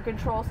stacker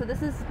control, so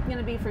this is going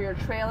to be for your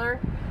trailer.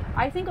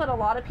 I think what a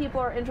lot of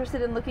people are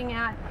interested in looking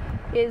at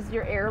is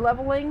your air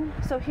leveling.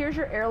 So here's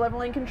your air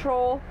leveling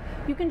control.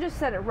 You can just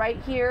set it right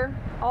here.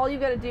 All you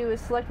got to do is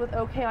select with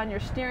OK on your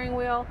steering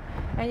wheel,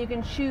 and you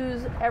can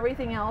choose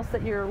everything else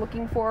that you're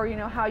looking for, you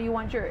know, how you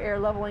want your air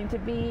leveling to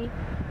be.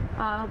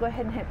 I'll go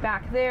ahead and hit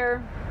back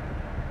there.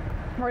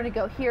 We're going to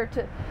go here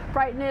to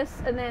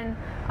brightness, and then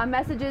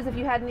messages. If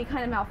you had any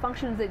kind of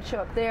malfunctions, they'd show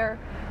up there.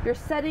 Your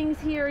settings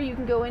here, you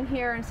can go in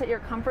here and set your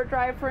comfort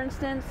drive, for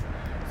instance.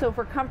 So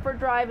for comfort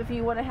drive, if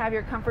you want to have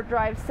your comfort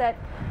drive set,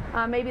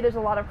 maybe there's a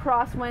lot of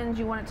crosswinds,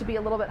 you want it to be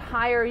a little bit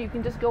higher, you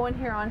can just go in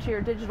here onto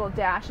your digital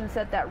dash and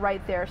set that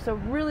right there. So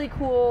really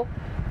cool,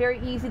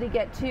 very easy to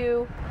get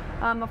to.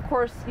 Of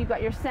course, you've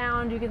got your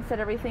sound, you can set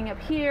everything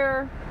up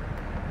here.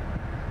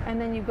 And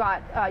then you've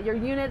got your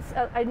units.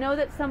 I know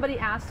that somebody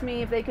asked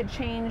me if they could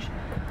change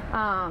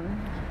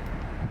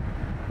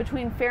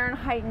between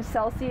Fahrenheit and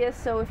Celsius.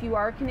 So if you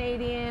are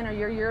Canadian or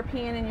you're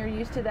European and you're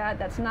used to that,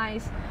 that's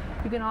nice.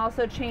 You can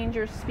also change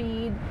your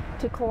speed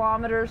to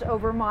kilometers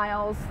over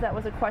miles. That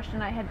was a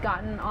question I had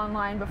gotten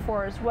online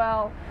before as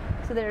well.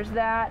 So there's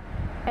that.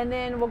 And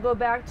then we'll go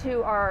back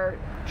to our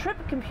trip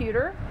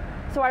computer.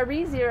 So I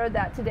re-zeroed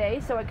that today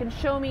so it can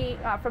show me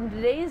from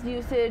today's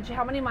usage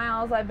how many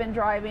miles I've been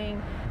driving,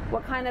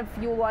 what kind of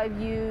fuel I've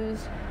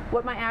used,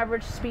 what my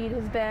average speed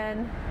has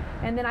been,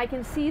 and then I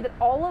can see that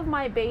all of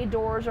my bay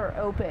doors are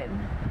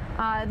open.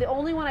 The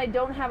only one I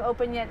don't have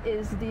open yet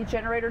is the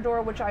generator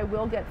door, which I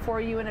will get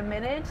for you in a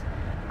minute.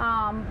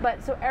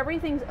 But so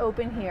everything's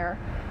open here,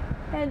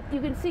 and you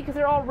can see because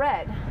they're all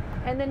red.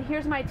 And then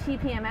here's my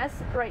TPMS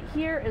right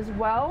here as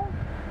well.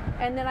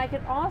 And then I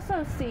can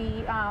also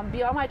see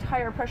beyond my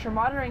tire pressure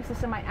monitoring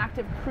system, my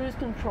active cruise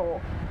control.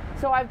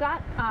 So I've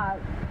got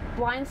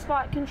blind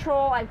spot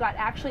control. I've got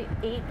actually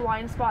 8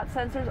 blind spot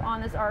sensors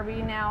on this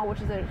RV now,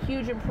 which is a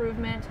huge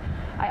improvement.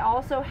 I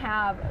also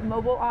have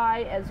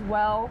Mobileye as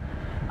well.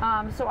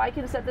 So I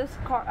can set this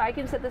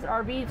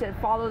RV to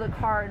follow the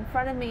car in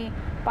front of me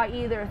by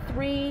either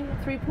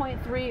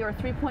 3.3 or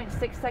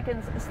 3.6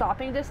 seconds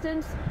stopping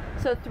distance.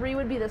 So 3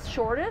 would be the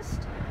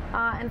shortest,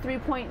 and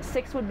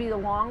 3.6 would be the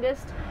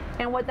longest.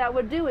 And what that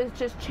would do is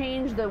just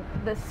change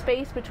the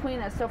space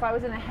between us. So if I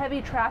was in a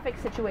heavy traffic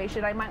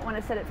situation, I might want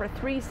to set it for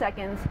 3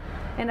 seconds.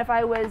 And if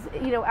I was,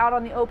 out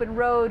on the open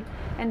road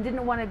and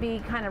didn't want to be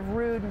kind of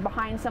rude and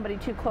behind somebody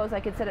too close, I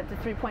could set it to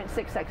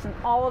 3.6 seconds.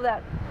 All of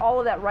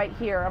that right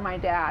here on my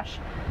dash.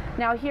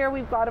 Now here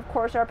we've got, of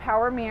course, our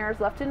power mirrors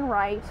left and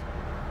right.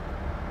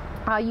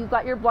 You've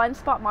got your blind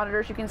spot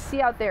monitors. You can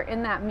see out there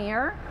in that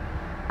mirror.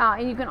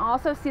 And you can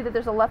also see that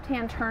there's a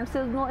left-hand turn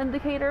signal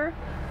indicator.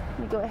 Let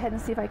me go ahead and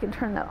see if I can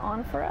turn that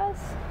on for us.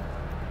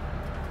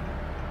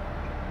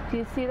 Do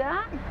you see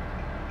that?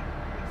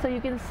 So you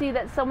can see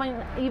that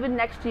someone even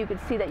next to you could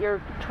see that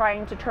you're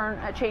trying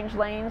to change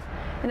lanes.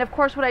 And of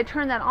course, when I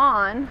turn that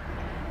on,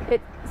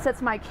 it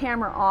sets my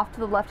camera off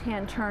to the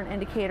left-hand turn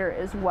indicator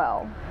as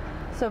well.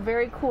 So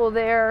very cool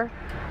there.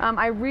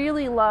 I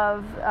really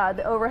love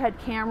the overhead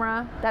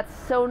camera. That's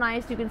so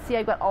nice. You can see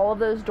I've got all of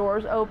those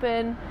doors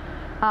open.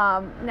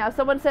 Now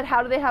someone said,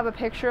 how do they have a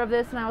picture of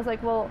this? And I was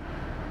like, well,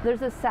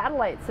 there's a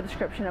satellite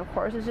subscription, of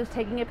course. It's just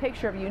taking a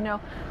picture of you.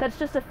 No, that's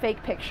just a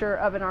fake picture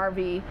of an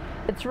RV.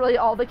 It's really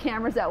all the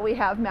cameras that we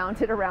have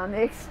mounted around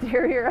the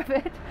exterior of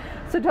it.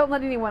 So don't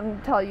let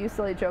anyone tell you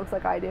silly jokes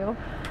like I do.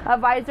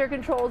 Visor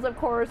controls, of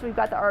course. We've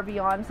got the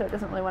RV on, so it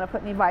doesn't really want to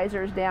put any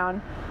visors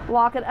down.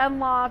 Lock and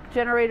unlock,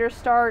 generator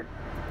start.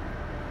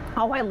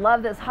 Oh, I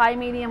love this high,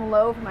 medium,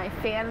 low for my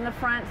fan in the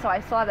front. So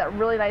I still have that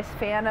really nice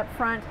fan up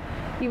front,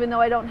 even though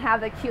I don't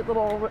have the cute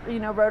little,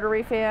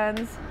 rotary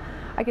fans.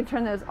 I can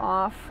turn those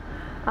off.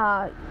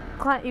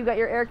 You've got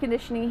your air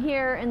conditioning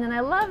here, and then I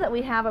love that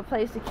we have a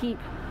place to keep,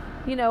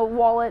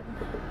 wallet,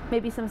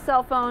 maybe some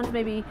cell phones,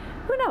 maybe,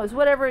 who knows,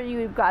 whatever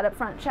you've got up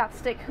front,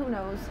 chapstick, who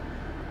knows.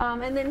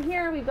 And then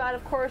here we've got,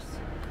 of course,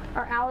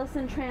 our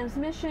Allison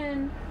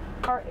transmission,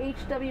 our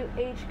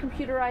HWH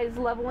computerized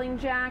leveling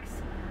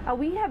jacks.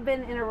 We have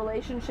been in a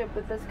relationship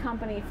with this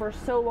company for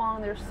so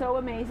long. They're so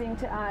amazing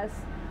to us.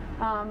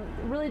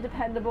 Really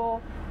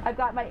dependable. I've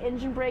got my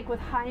engine brake with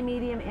high,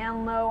 medium,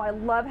 and low. I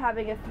love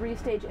having a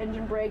 3-stage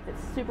engine brake.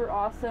 That's super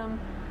awesome.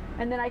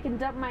 And then I can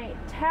dump my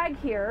tag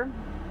here.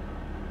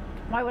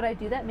 Why would I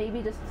do that?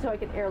 Maybe just so I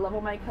can air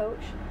level my coach.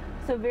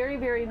 So very,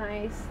 very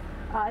nice.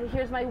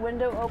 Here's my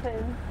window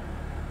open.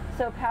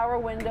 So power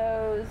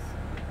windows.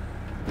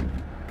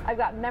 I've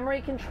got memory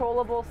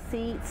controllable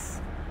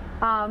seats.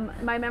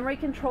 My memory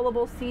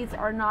controllable seats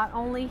are not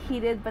only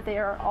heated, but they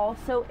are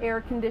also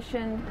air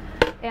conditioned,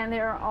 and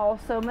they're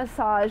also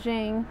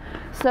massaging,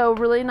 so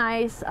really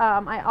nice.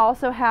 I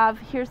also have,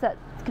 here's that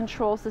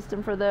control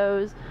system for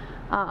those.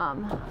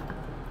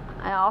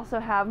 I also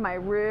have my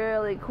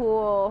really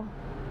cool,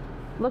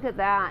 look at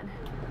that,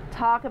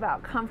 talk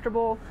about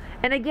comfortable.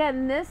 And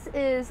again, this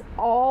is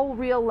all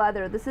real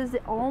leather. This is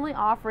the only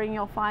offering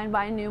you'll find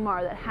by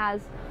Newmar that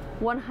has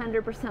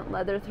 100%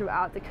 leather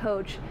throughout the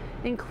coach,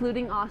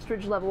 including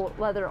ostrich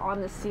leather on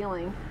the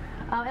ceiling.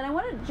 And I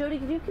wanted, Jody,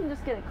 if you can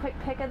just get a quick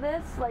pic of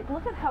this, like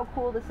look at how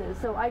cool this is.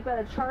 So I've got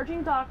a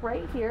charging dock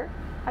right here.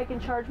 I can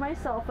charge my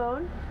cell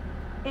phone,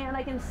 and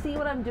I can see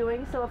what I'm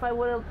doing. So if I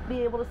would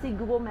be able to see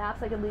Google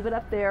Maps, I can leave it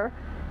up there.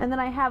 And then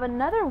I have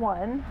another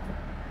one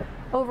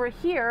over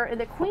here in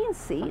the queen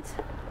seat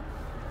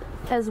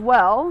as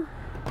well.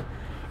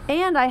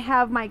 And I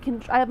have my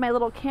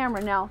little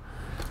camera. Now,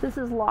 this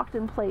is locked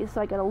in place,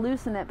 so I gotta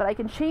loosen it, but I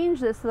can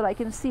change this so that I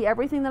can see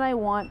everything that I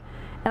want,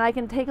 and I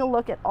can take a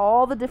look at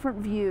all the different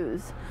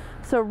views.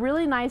 So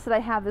really nice that I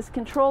have this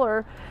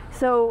controller.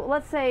 So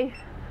let's say,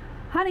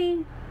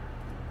 honey,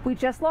 We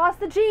just lost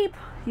the Jeep.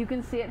 You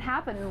can see it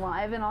happen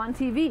live and on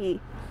TV.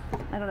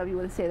 I don't know if you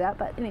want to say that,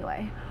 but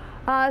anyway.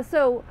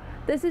 So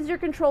this is your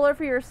controller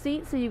for your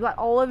seat. So you got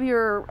all of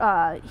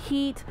your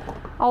heat,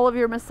 all of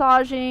your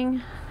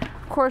massaging.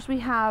 Of course, we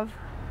have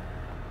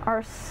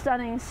our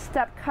stunning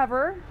step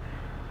cover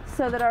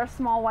so that our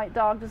small white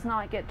dog does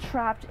not get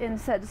trapped in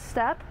said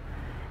step.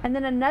 And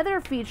then another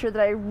feature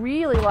that I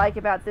really like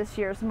about this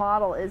year's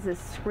model is this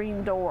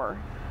screen door.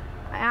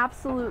 I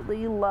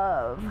absolutely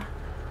love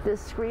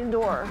this screen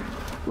door.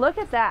 Look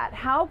at that.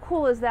 How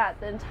cool is that?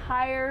 The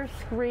entire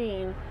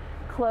screen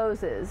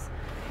closes.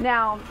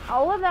 Now,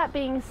 all of that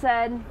being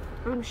said,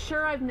 I'm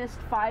sure I've missed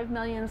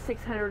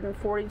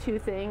 5,642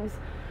 things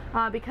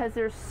because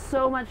there's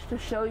so much to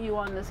show you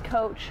on this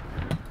coach.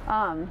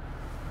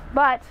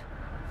 But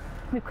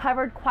we've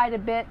covered quite a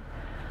bit.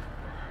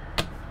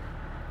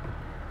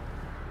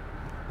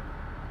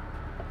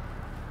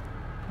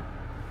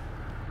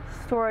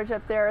 Storage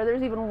up there.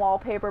 There's even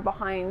wallpaper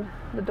behind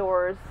the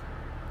doors.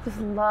 Just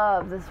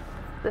love this.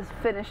 This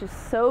finish is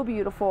so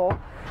beautiful.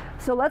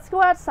 So let's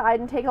go outside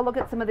and take a look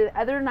at some of the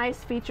other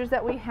nice features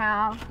that we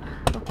have.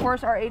 Of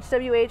course, our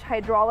HWH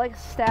hydraulic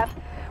step,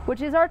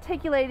 which is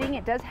articulating.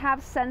 It does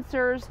have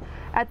sensors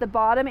at the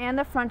bottom and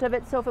the front of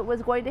it, so if it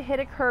was going to hit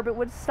a curb, it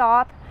would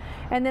stop.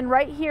 And then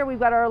right here, we've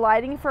got our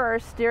lighting for our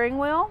steering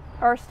wheel,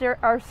 our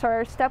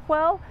step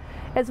well,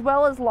 as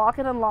well as lock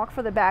and unlock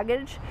for the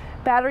baggage,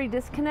 battery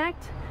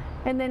disconnect.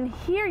 And then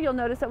here you'll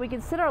notice that we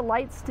can set our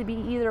lights to be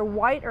either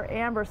white or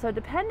amber. So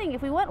depending,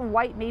 if we went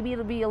white, maybe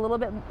it'll be a little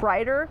bit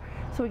brighter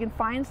so we can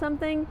find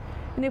something.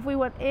 And if we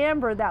went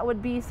amber, that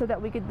would be so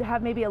that we could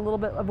have maybe a little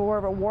bit more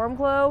of a warm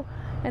glow.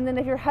 And then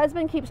if your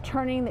husband keeps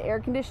turning the air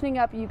conditioning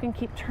up, you can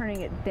keep turning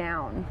it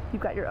down.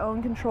 You've got your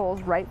own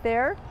controls right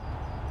there.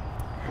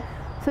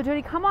 So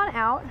Jody, come on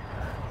out.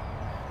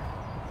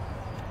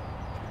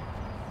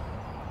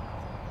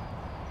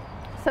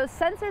 So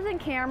sensors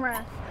and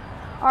camera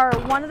are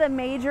one of the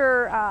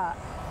major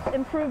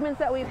improvements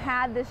that we've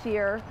had this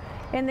year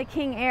in the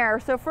King Aire.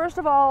 So first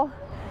of all,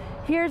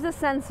 here's a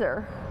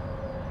sensor.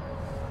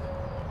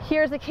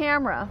 Here's a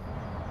camera.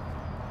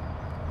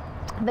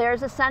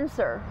 There's a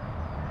sensor.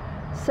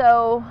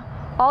 So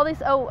all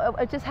these, oh,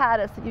 it just had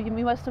us. You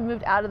must have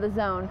moved out of the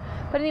zone.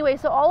 But anyway,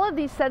 so all of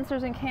these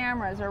sensors and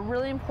cameras are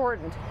really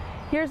important.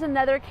 Here's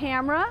another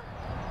camera.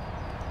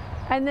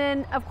 And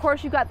then, of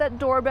course, you've got that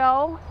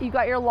doorbell. You've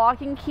got your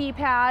locking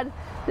keypad.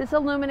 This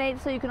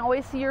illuminates so you can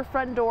always see your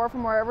front door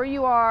from wherever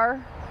you are.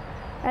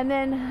 And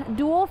then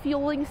dual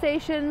fueling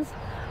stations.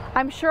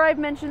 I'm sure I've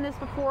mentioned this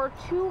before,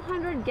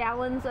 200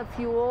 gallons of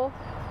fuel.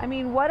 I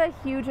mean, what a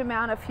huge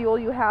amount of fuel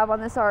you have on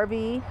this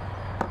RV.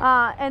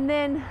 And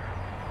then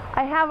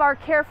I have our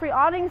Carefree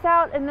awnings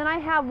out, and then I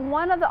have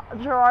one of the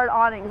Girard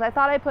awnings. I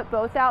thought I put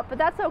both out, but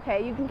that's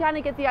okay. You can kind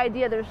of get the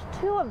idea. There's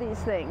two of these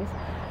things.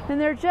 And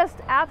they're just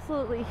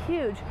absolutely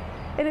huge.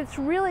 And it's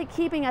really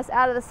keeping us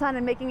out of the sun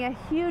and making a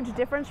huge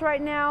difference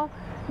right now.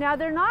 Now,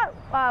 they're not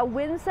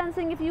wind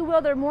sensing, if you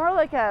will. They're more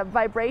like a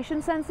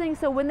vibration sensing.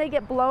 So when they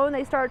get blown,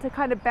 they start to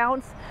kind of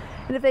bounce.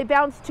 And if they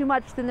bounce too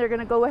much, then they're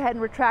going to go ahead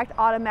and retract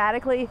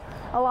automatically.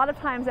 A lot of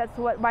times that's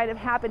what might have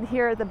happened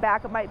here at the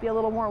back. It might be a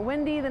little more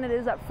windy than it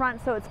is up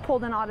front, so it's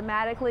pulled in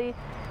automatically.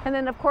 And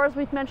then, of course,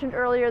 we've mentioned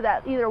earlier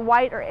that either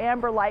white or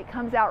amber light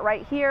comes out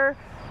right here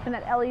in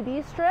that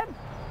LED strip.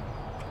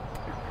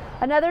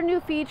 Another new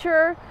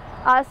feature,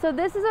 so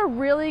this is a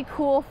really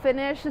cool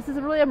finish. This is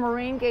really a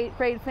marine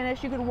grade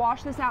finish. You can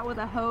wash this out with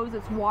a hose.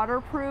 It's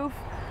waterproof.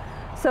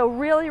 So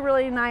really,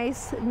 really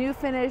nice new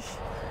finish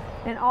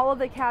in all of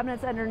the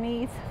cabinets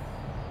underneath.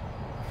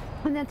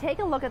 And then take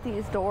a look at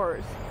these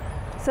doors.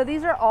 So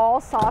these are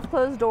all soft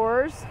close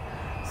doors.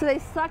 So they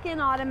suck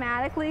in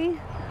automatically.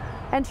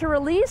 And to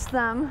release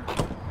them,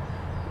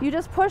 you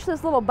just push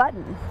this little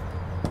button.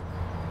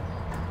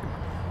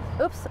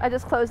 Oops, I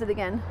just closed it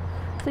again.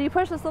 So you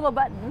push this little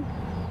button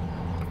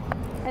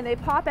and they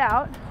pop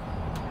out.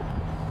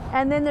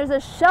 And then there's a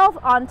shelf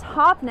on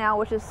top now,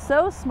 which is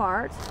so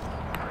smart.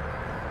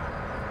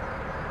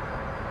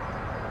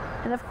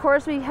 And of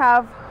course we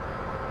have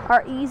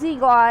our Easy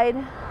Glide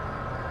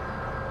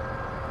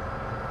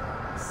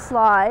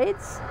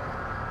slides,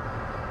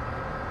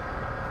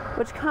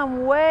 which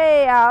come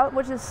way out,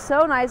 which is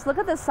so nice. Look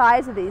at the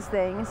size of these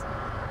things.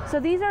 So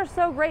these are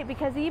so great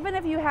because even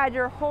if you had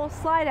your whole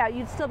slide out,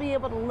 you'd still be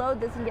able to load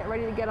this and get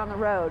ready to get on the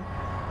road.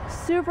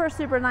 Super,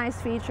 super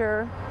nice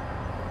feature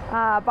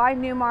by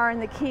Newmar in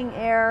the King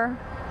Aire.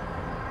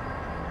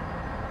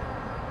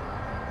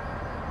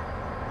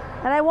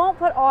 And I won't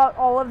put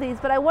all of these,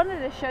 but I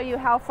wanted to show you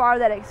how far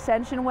that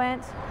extension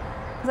went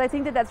because I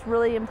think that that's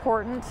really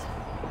important.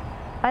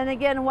 And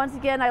again, once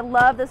again, I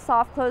love the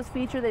soft close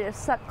feature. They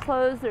just suck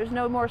closed. There's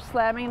no more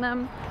slamming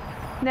them.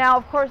 Now,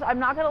 of course, I'm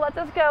not going to let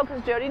this go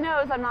because Jody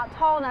knows I'm not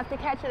tall enough to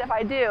catch it if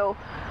I do.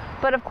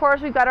 But of course,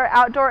 we've got our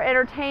outdoor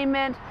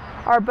entertainment,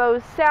 our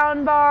Bose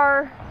sound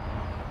bar,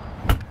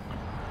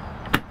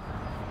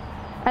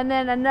 and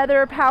then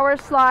another power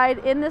slide.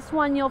 In this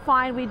one, you'll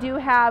find we do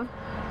have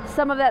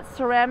some of that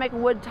ceramic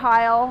wood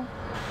tile.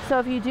 So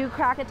if you do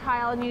crack a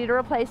tile and you need a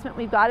replacement,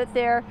 we've got it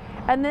there.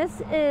 And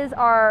this is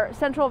our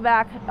central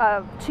vac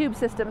tube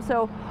system.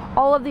 So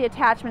all of the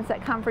attachments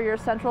that come for your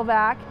central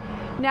vac.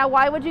 Now,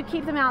 why would you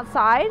keep them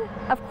outside?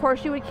 Of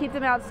course you would keep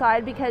them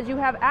outside because you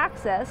have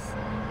access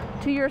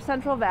to your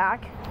central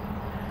vac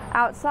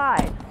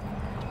outside.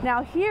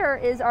 Now here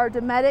is our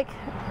Dometic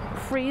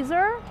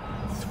freezer.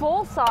 It's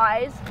full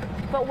size,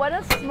 but what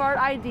a smart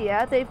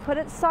idea. They've put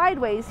it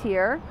sideways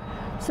here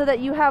so that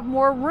you have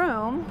more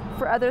room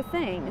for other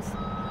things.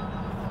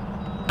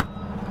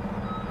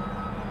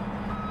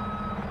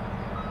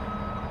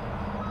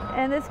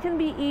 And this can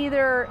be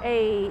either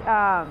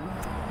a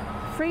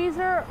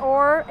freezer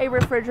or a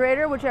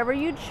refrigerator, whichever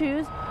you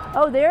choose.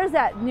 Oh, there's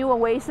that new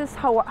Oasis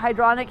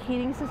hydronic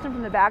heating system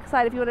from the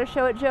backside if you want to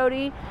show it,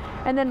 Jody.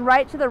 And then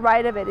right to the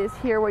right of it is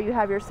here where you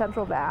have your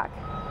central vac.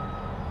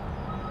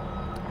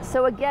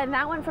 So again,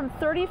 that went from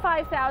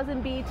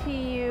 35,000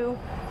 BTU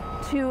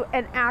to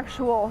an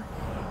actual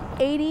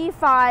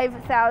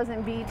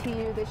 85,000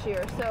 BTU this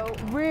year. So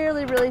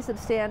really, really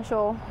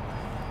substantial.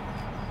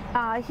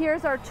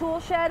 Here's our tool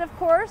shed, of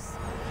course,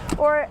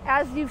 or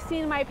as you've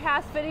seen in my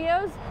past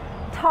videos,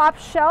 top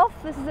shelf.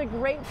 This is a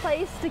great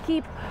place to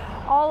keep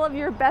all of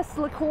your best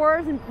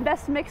liqueurs and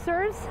best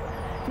mixers.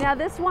 Now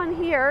this one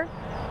here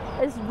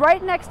is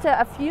right next to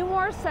a few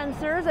more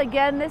sensors.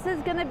 Again, this is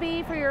going to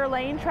be for your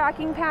lane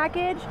tracking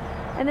package.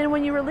 And then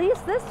when you release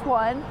this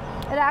one,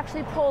 it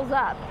actually pulls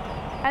up.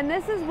 And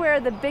this is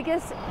where the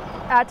biggest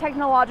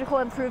technological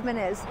improvement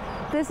is.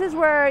 This is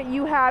where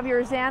you have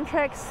your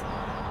Xantrix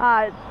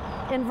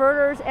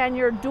inverters and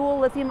your dual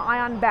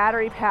lithium-ion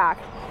battery pack.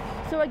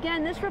 So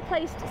again, this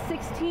replaced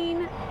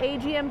 16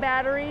 AGM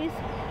batteries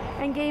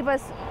and gave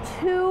us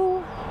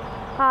 2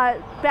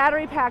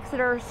 battery packs that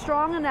are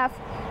strong enough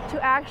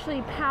to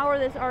actually power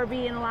this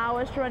RV and allow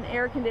us to run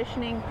air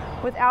conditioning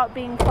without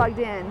being plugged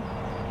in.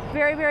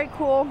 Very, very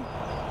cool.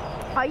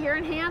 Your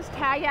enhanced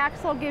tag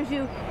axle gives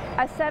you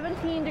a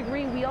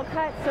 17-degree wheel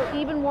cut, so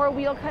even more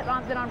wheel cut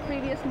than on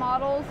previous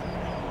models.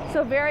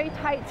 So very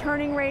tight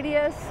turning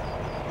radius.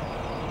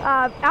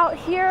 Out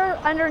here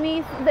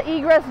underneath the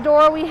egress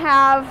door we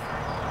have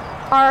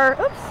our,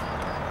 oops.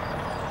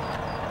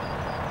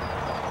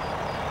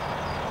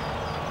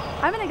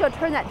 I'm gonna go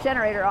turn that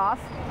generator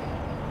off.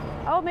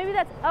 Oh, maybe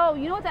that's, oh,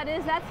 you know what that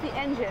is? That's the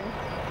engine.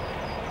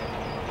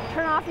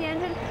 Turn off the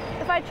engine.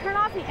 If I turn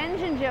off the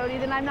engine, Jody,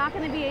 then I'm not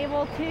gonna be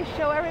able to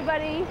show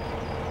everybody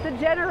the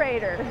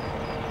generator.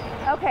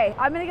 Okay,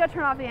 I'm gonna go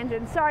turn off the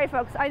engine. Sorry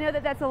folks, I know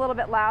that that's a little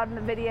bit loud in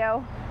the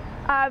video.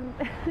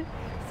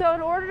 So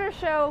in order to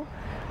show,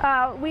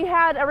 we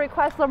had a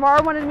request,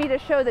 Lamar wanted me to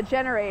show the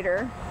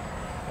generator.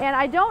 And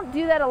I don't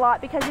do that a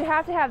lot because you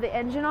have to have the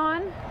engine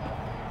on.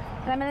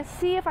 And I'm gonna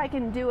see if I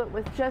can do it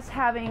with just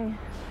having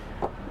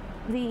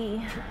the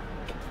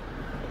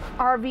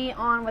RV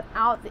on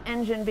without the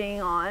engine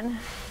being on.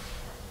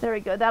 There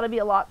we go, that'll be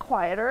a lot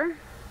quieter.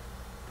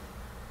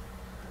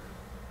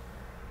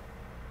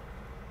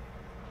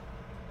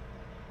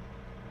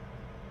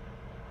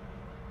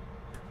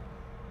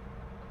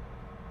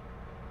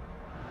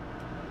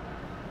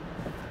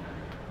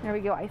 There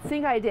we go, I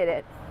think I did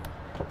it.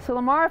 So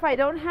Lamar, if I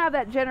don't have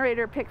that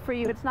generator pick for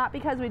you, it's not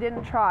because we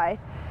didn't try.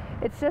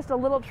 It's just a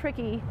little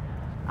tricky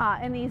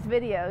in these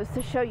videos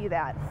to show you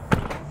that.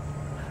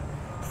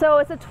 So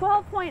it's a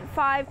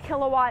 12.5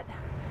 kilowatt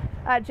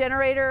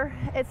generator.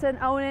 It's an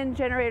Onan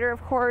generator,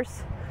 of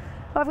course.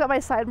 Oh, I've got my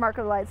side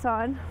marker lights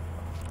on.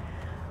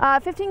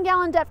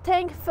 15-gallon depth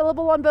tank,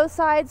 fillable on both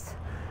sides.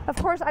 Of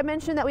course, I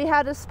mentioned that we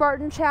had a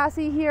Spartan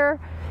chassis here.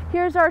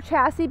 Here's our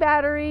chassis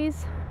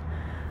batteries.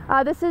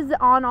 This is the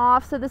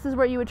on-off, so this is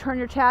where you would turn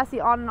your chassis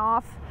on and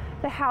off.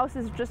 The house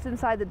is just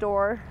inside the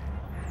door.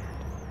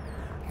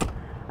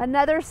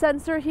 Another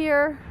sensor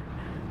here.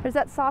 There's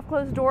that soft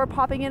closed door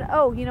popping in.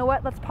 Oh, you know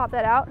what? Let's pop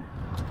that out.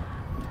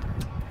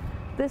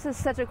 This is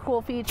such a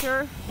cool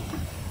feature.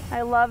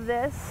 I love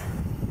this.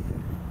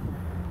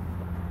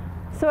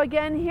 So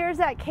again, here's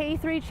that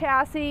K3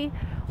 chassis,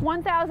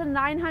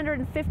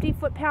 1,950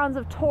 foot-pounds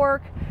of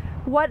torque.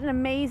 What an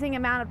amazing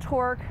amount of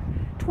torque.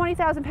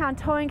 20,000 pound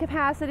towing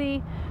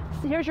capacity.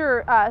 Here's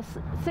your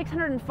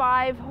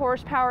 605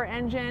 horsepower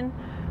engine.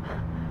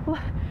 I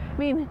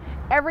mean,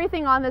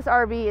 everything on this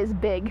RV is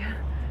big.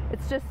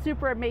 It's just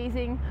super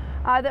amazing.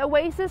 The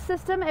Oasis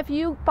system, if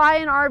you buy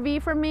an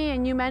RV from me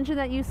and you mention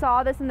that you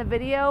saw this in the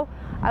video,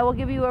 I will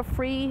give you a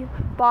free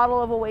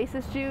bottle of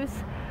Oasis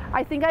juice.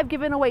 I think I've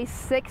given away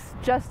 6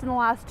 just in the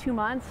last 2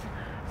 months.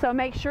 So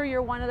make sure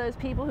you're one of those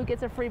people who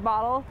gets a free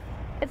bottle.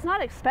 It's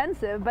not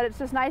expensive, but it's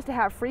just nice to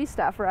have free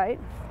stuff, right?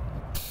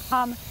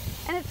 And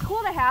it's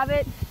cool to have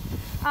it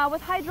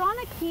with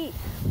hydronic heat.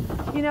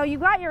 You know, you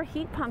got your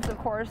heat pumps, of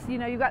course. You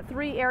know, you've got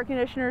 3 air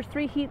conditioners,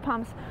 3 heat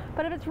pumps.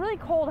 But if it's really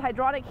cold,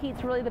 hydronic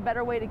heat's really the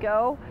better way to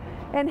go.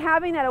 And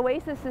having that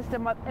Oasis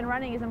system up and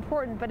running is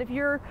important. But if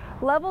your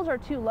levels are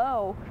too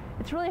low,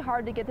 it's really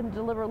hard to get them to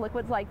deliver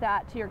liquids like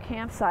that to your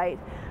campsite.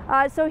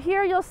 So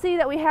here you'll see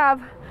that we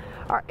have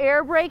our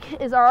air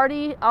brake is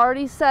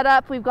already set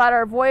up. We've got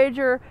our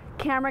Voyager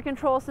camera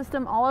control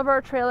system. All of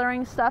our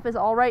trailering stuff is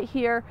all right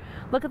here.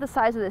 Look at the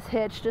size of this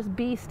hitch, just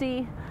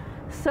beastie.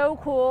 So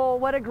cool.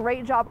 What a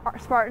great job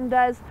Spartan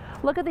does.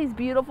 Look at these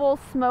beautiful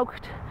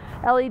smoked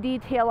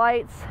LED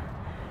taillights.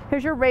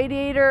 Here's your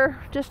radiator,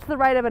 just to the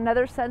right of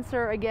another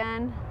sensor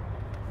again.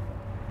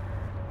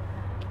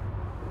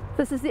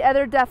 This is the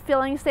other DEF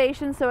filling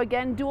station. So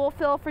again, dual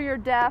fill for your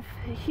DEF,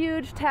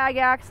 huge tag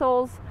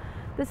axles.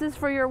 This is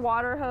for your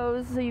water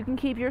hose, so you can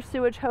keep your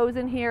sewage hose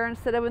in here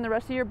instead of in the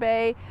rest of your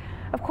bay.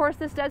 Of course,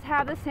 this does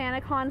have the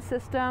SaniCon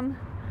system.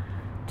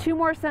 2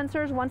 more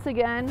sensors once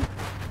again.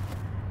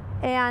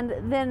 And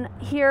then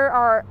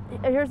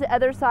here's the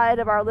other side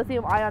of our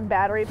lithium ion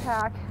battery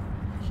pack.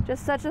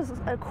 Just such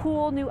a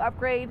cool new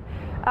upgrade.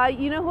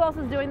 You know who else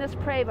is doing this?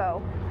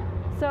 Prevost.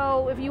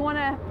 So if you want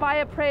to buy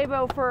a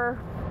Prevost for,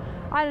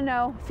 I don't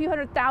know, a few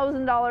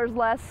 $100,000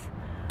 less,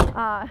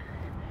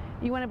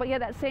 you want to get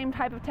that same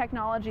type of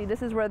technology,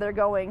 this is where they're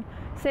going.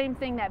 Same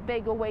thing, that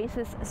big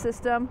Oasis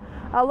system.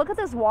 Look at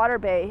this water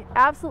bay.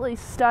 Absolutely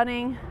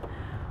stunning.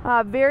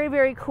 Very,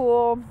 very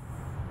cool.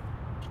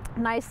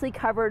 Nicely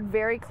covered,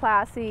 very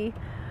classy.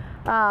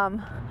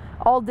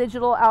 All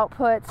digital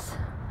outputs.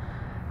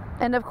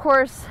 And of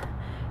course,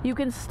 you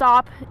can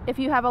stop if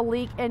you have a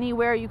leak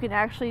anywhere. You can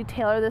actually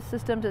tailor this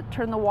system to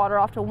turn the water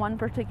off to one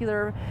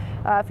particular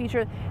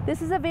feature.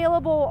 This is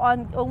available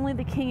on only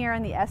the King Air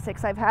and the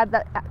Essex. I've had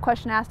that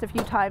question asked a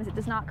few times. It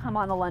does not come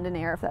on the London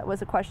Air, if that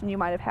was a question you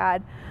might have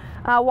had.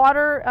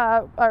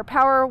 Or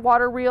power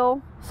water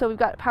reel. So we've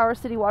got Power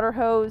City water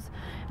hose,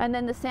 and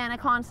then the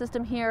SaniCon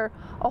system here,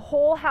 a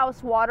whole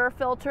house water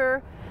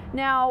filter.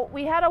 Now,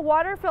 we had a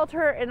water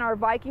filter in our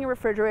Viking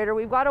refrigerator.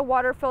 We've got a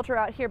water filter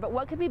out here, but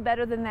what could be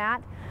better than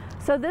that?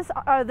 So this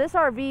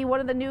RV, one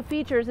of the new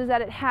features is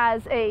that it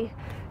has a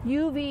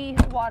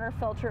UV water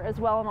filter as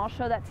well, and I'll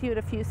show that to you in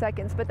a few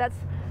seconds. But that's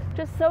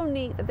just so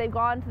neat that they've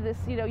gone to this,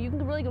 you know, you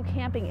can really go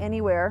camping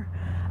anywhere.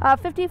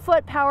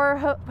 50-foot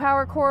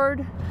power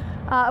cord.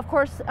 Of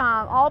course,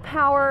 all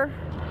power.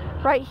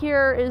 Right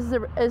here is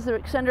the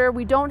extender.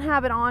 We don't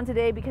have it on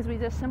today because we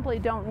just simply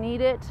don't need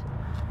it.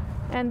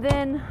 And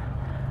then,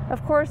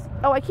 of course,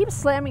 oh, I keep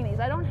slamming these.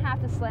 I don't have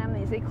to slam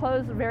these. They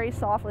close very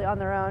softly on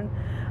their own.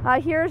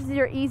 Here's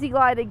your Easy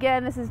Glide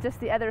again. This is just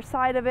the other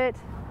side of it.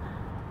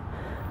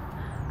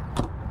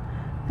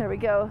 There we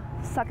go.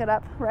 Suck it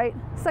up, right?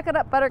 Suck it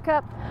up,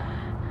 Buttercup.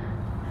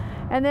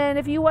 And then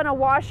if you want to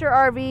wash your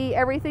RV,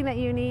 everything that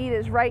you need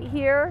is right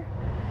here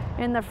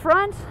in the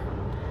front.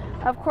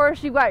 Of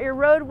course, you've got your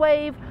road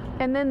wave,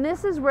 and then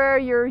this is where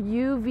your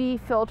UV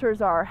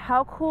filters are.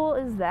 How cool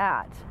is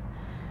that?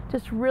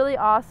 Just really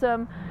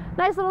awesome.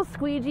 Nice little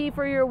squeegee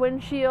for your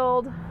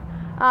windshield.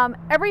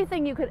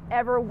 Everything you could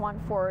ever want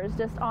for is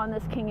just on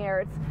this King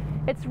Air.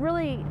 It's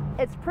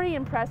pretty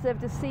impressive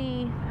to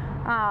see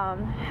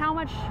how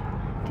much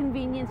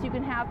convenience you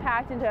can have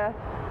packed into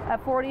a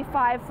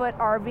 45-foot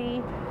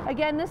RV.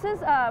 Again, this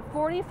is a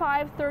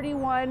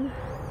 4531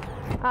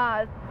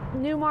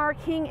 Newmar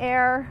King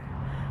Air.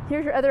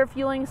 Here's your other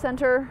fueling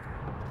center.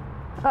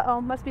 Uh-oh,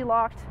 must be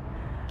locked.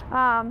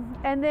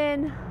 And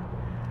then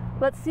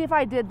let's see if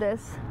I did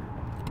this.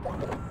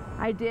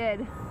 I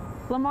did.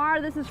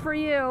 Lamar, this is for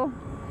you.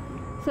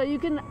 So you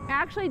can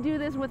actually do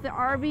this with the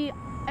RV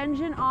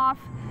engine off,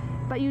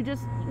 but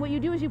what you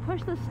do is you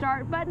push the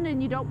start button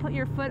and you don't put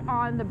your foot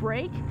on the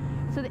brake.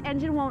 So the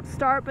engine won't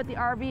start, but the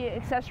RV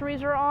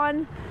accessories are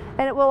on,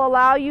 and it will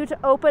allow you to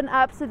open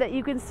up so that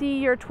you can see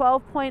your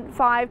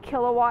 12.5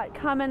 kilowatt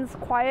Cummins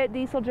quiet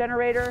diesel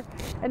generator.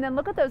 And then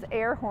look at those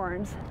air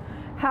horns.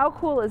 How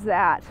cool is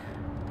that?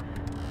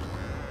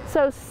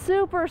 So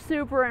super,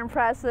 super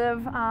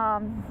impressive.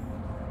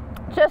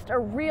 Just a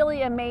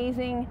really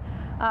amazing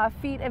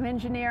feat of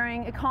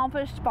engineering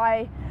accomplished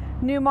by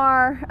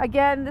Newmar.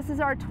 Again, this is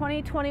our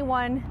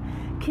 2021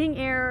 King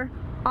Air,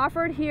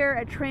 offered here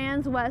at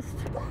Transwest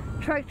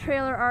Truck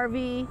Trailer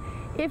RV.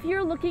 If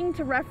you're looking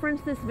to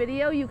reference this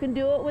video, you can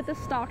do it with the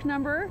stock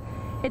number.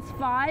 It's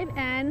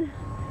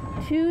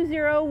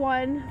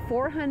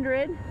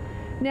 5N201400.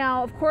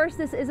 Now, of course,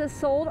 this is a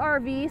sold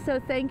RV, so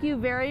thank you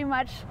very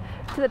much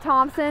to the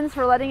Thompsons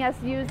for letting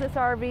us use this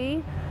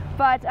RV.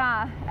 But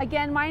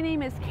again, my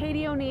name is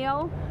Katie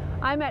O'Neill.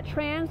 I'm at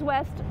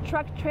Transwest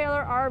Truck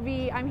Trailer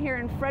RV. I'm here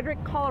in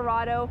Frederick,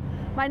 Colorado.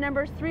 My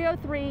number is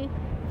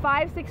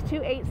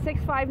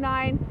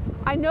 303-562-8659.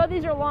 I know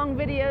these are long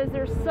videos.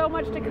 There's so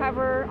much to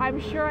cover.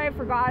 I'm sure I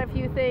forgot a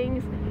few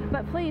things,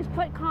 but please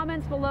put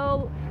comments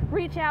below.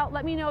 Reach out.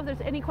 Let me know if there's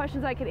any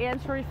questions I could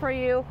answer for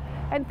you.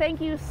 And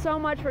thank you so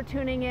much for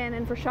tuning in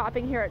and for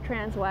shopping here at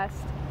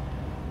Transwest.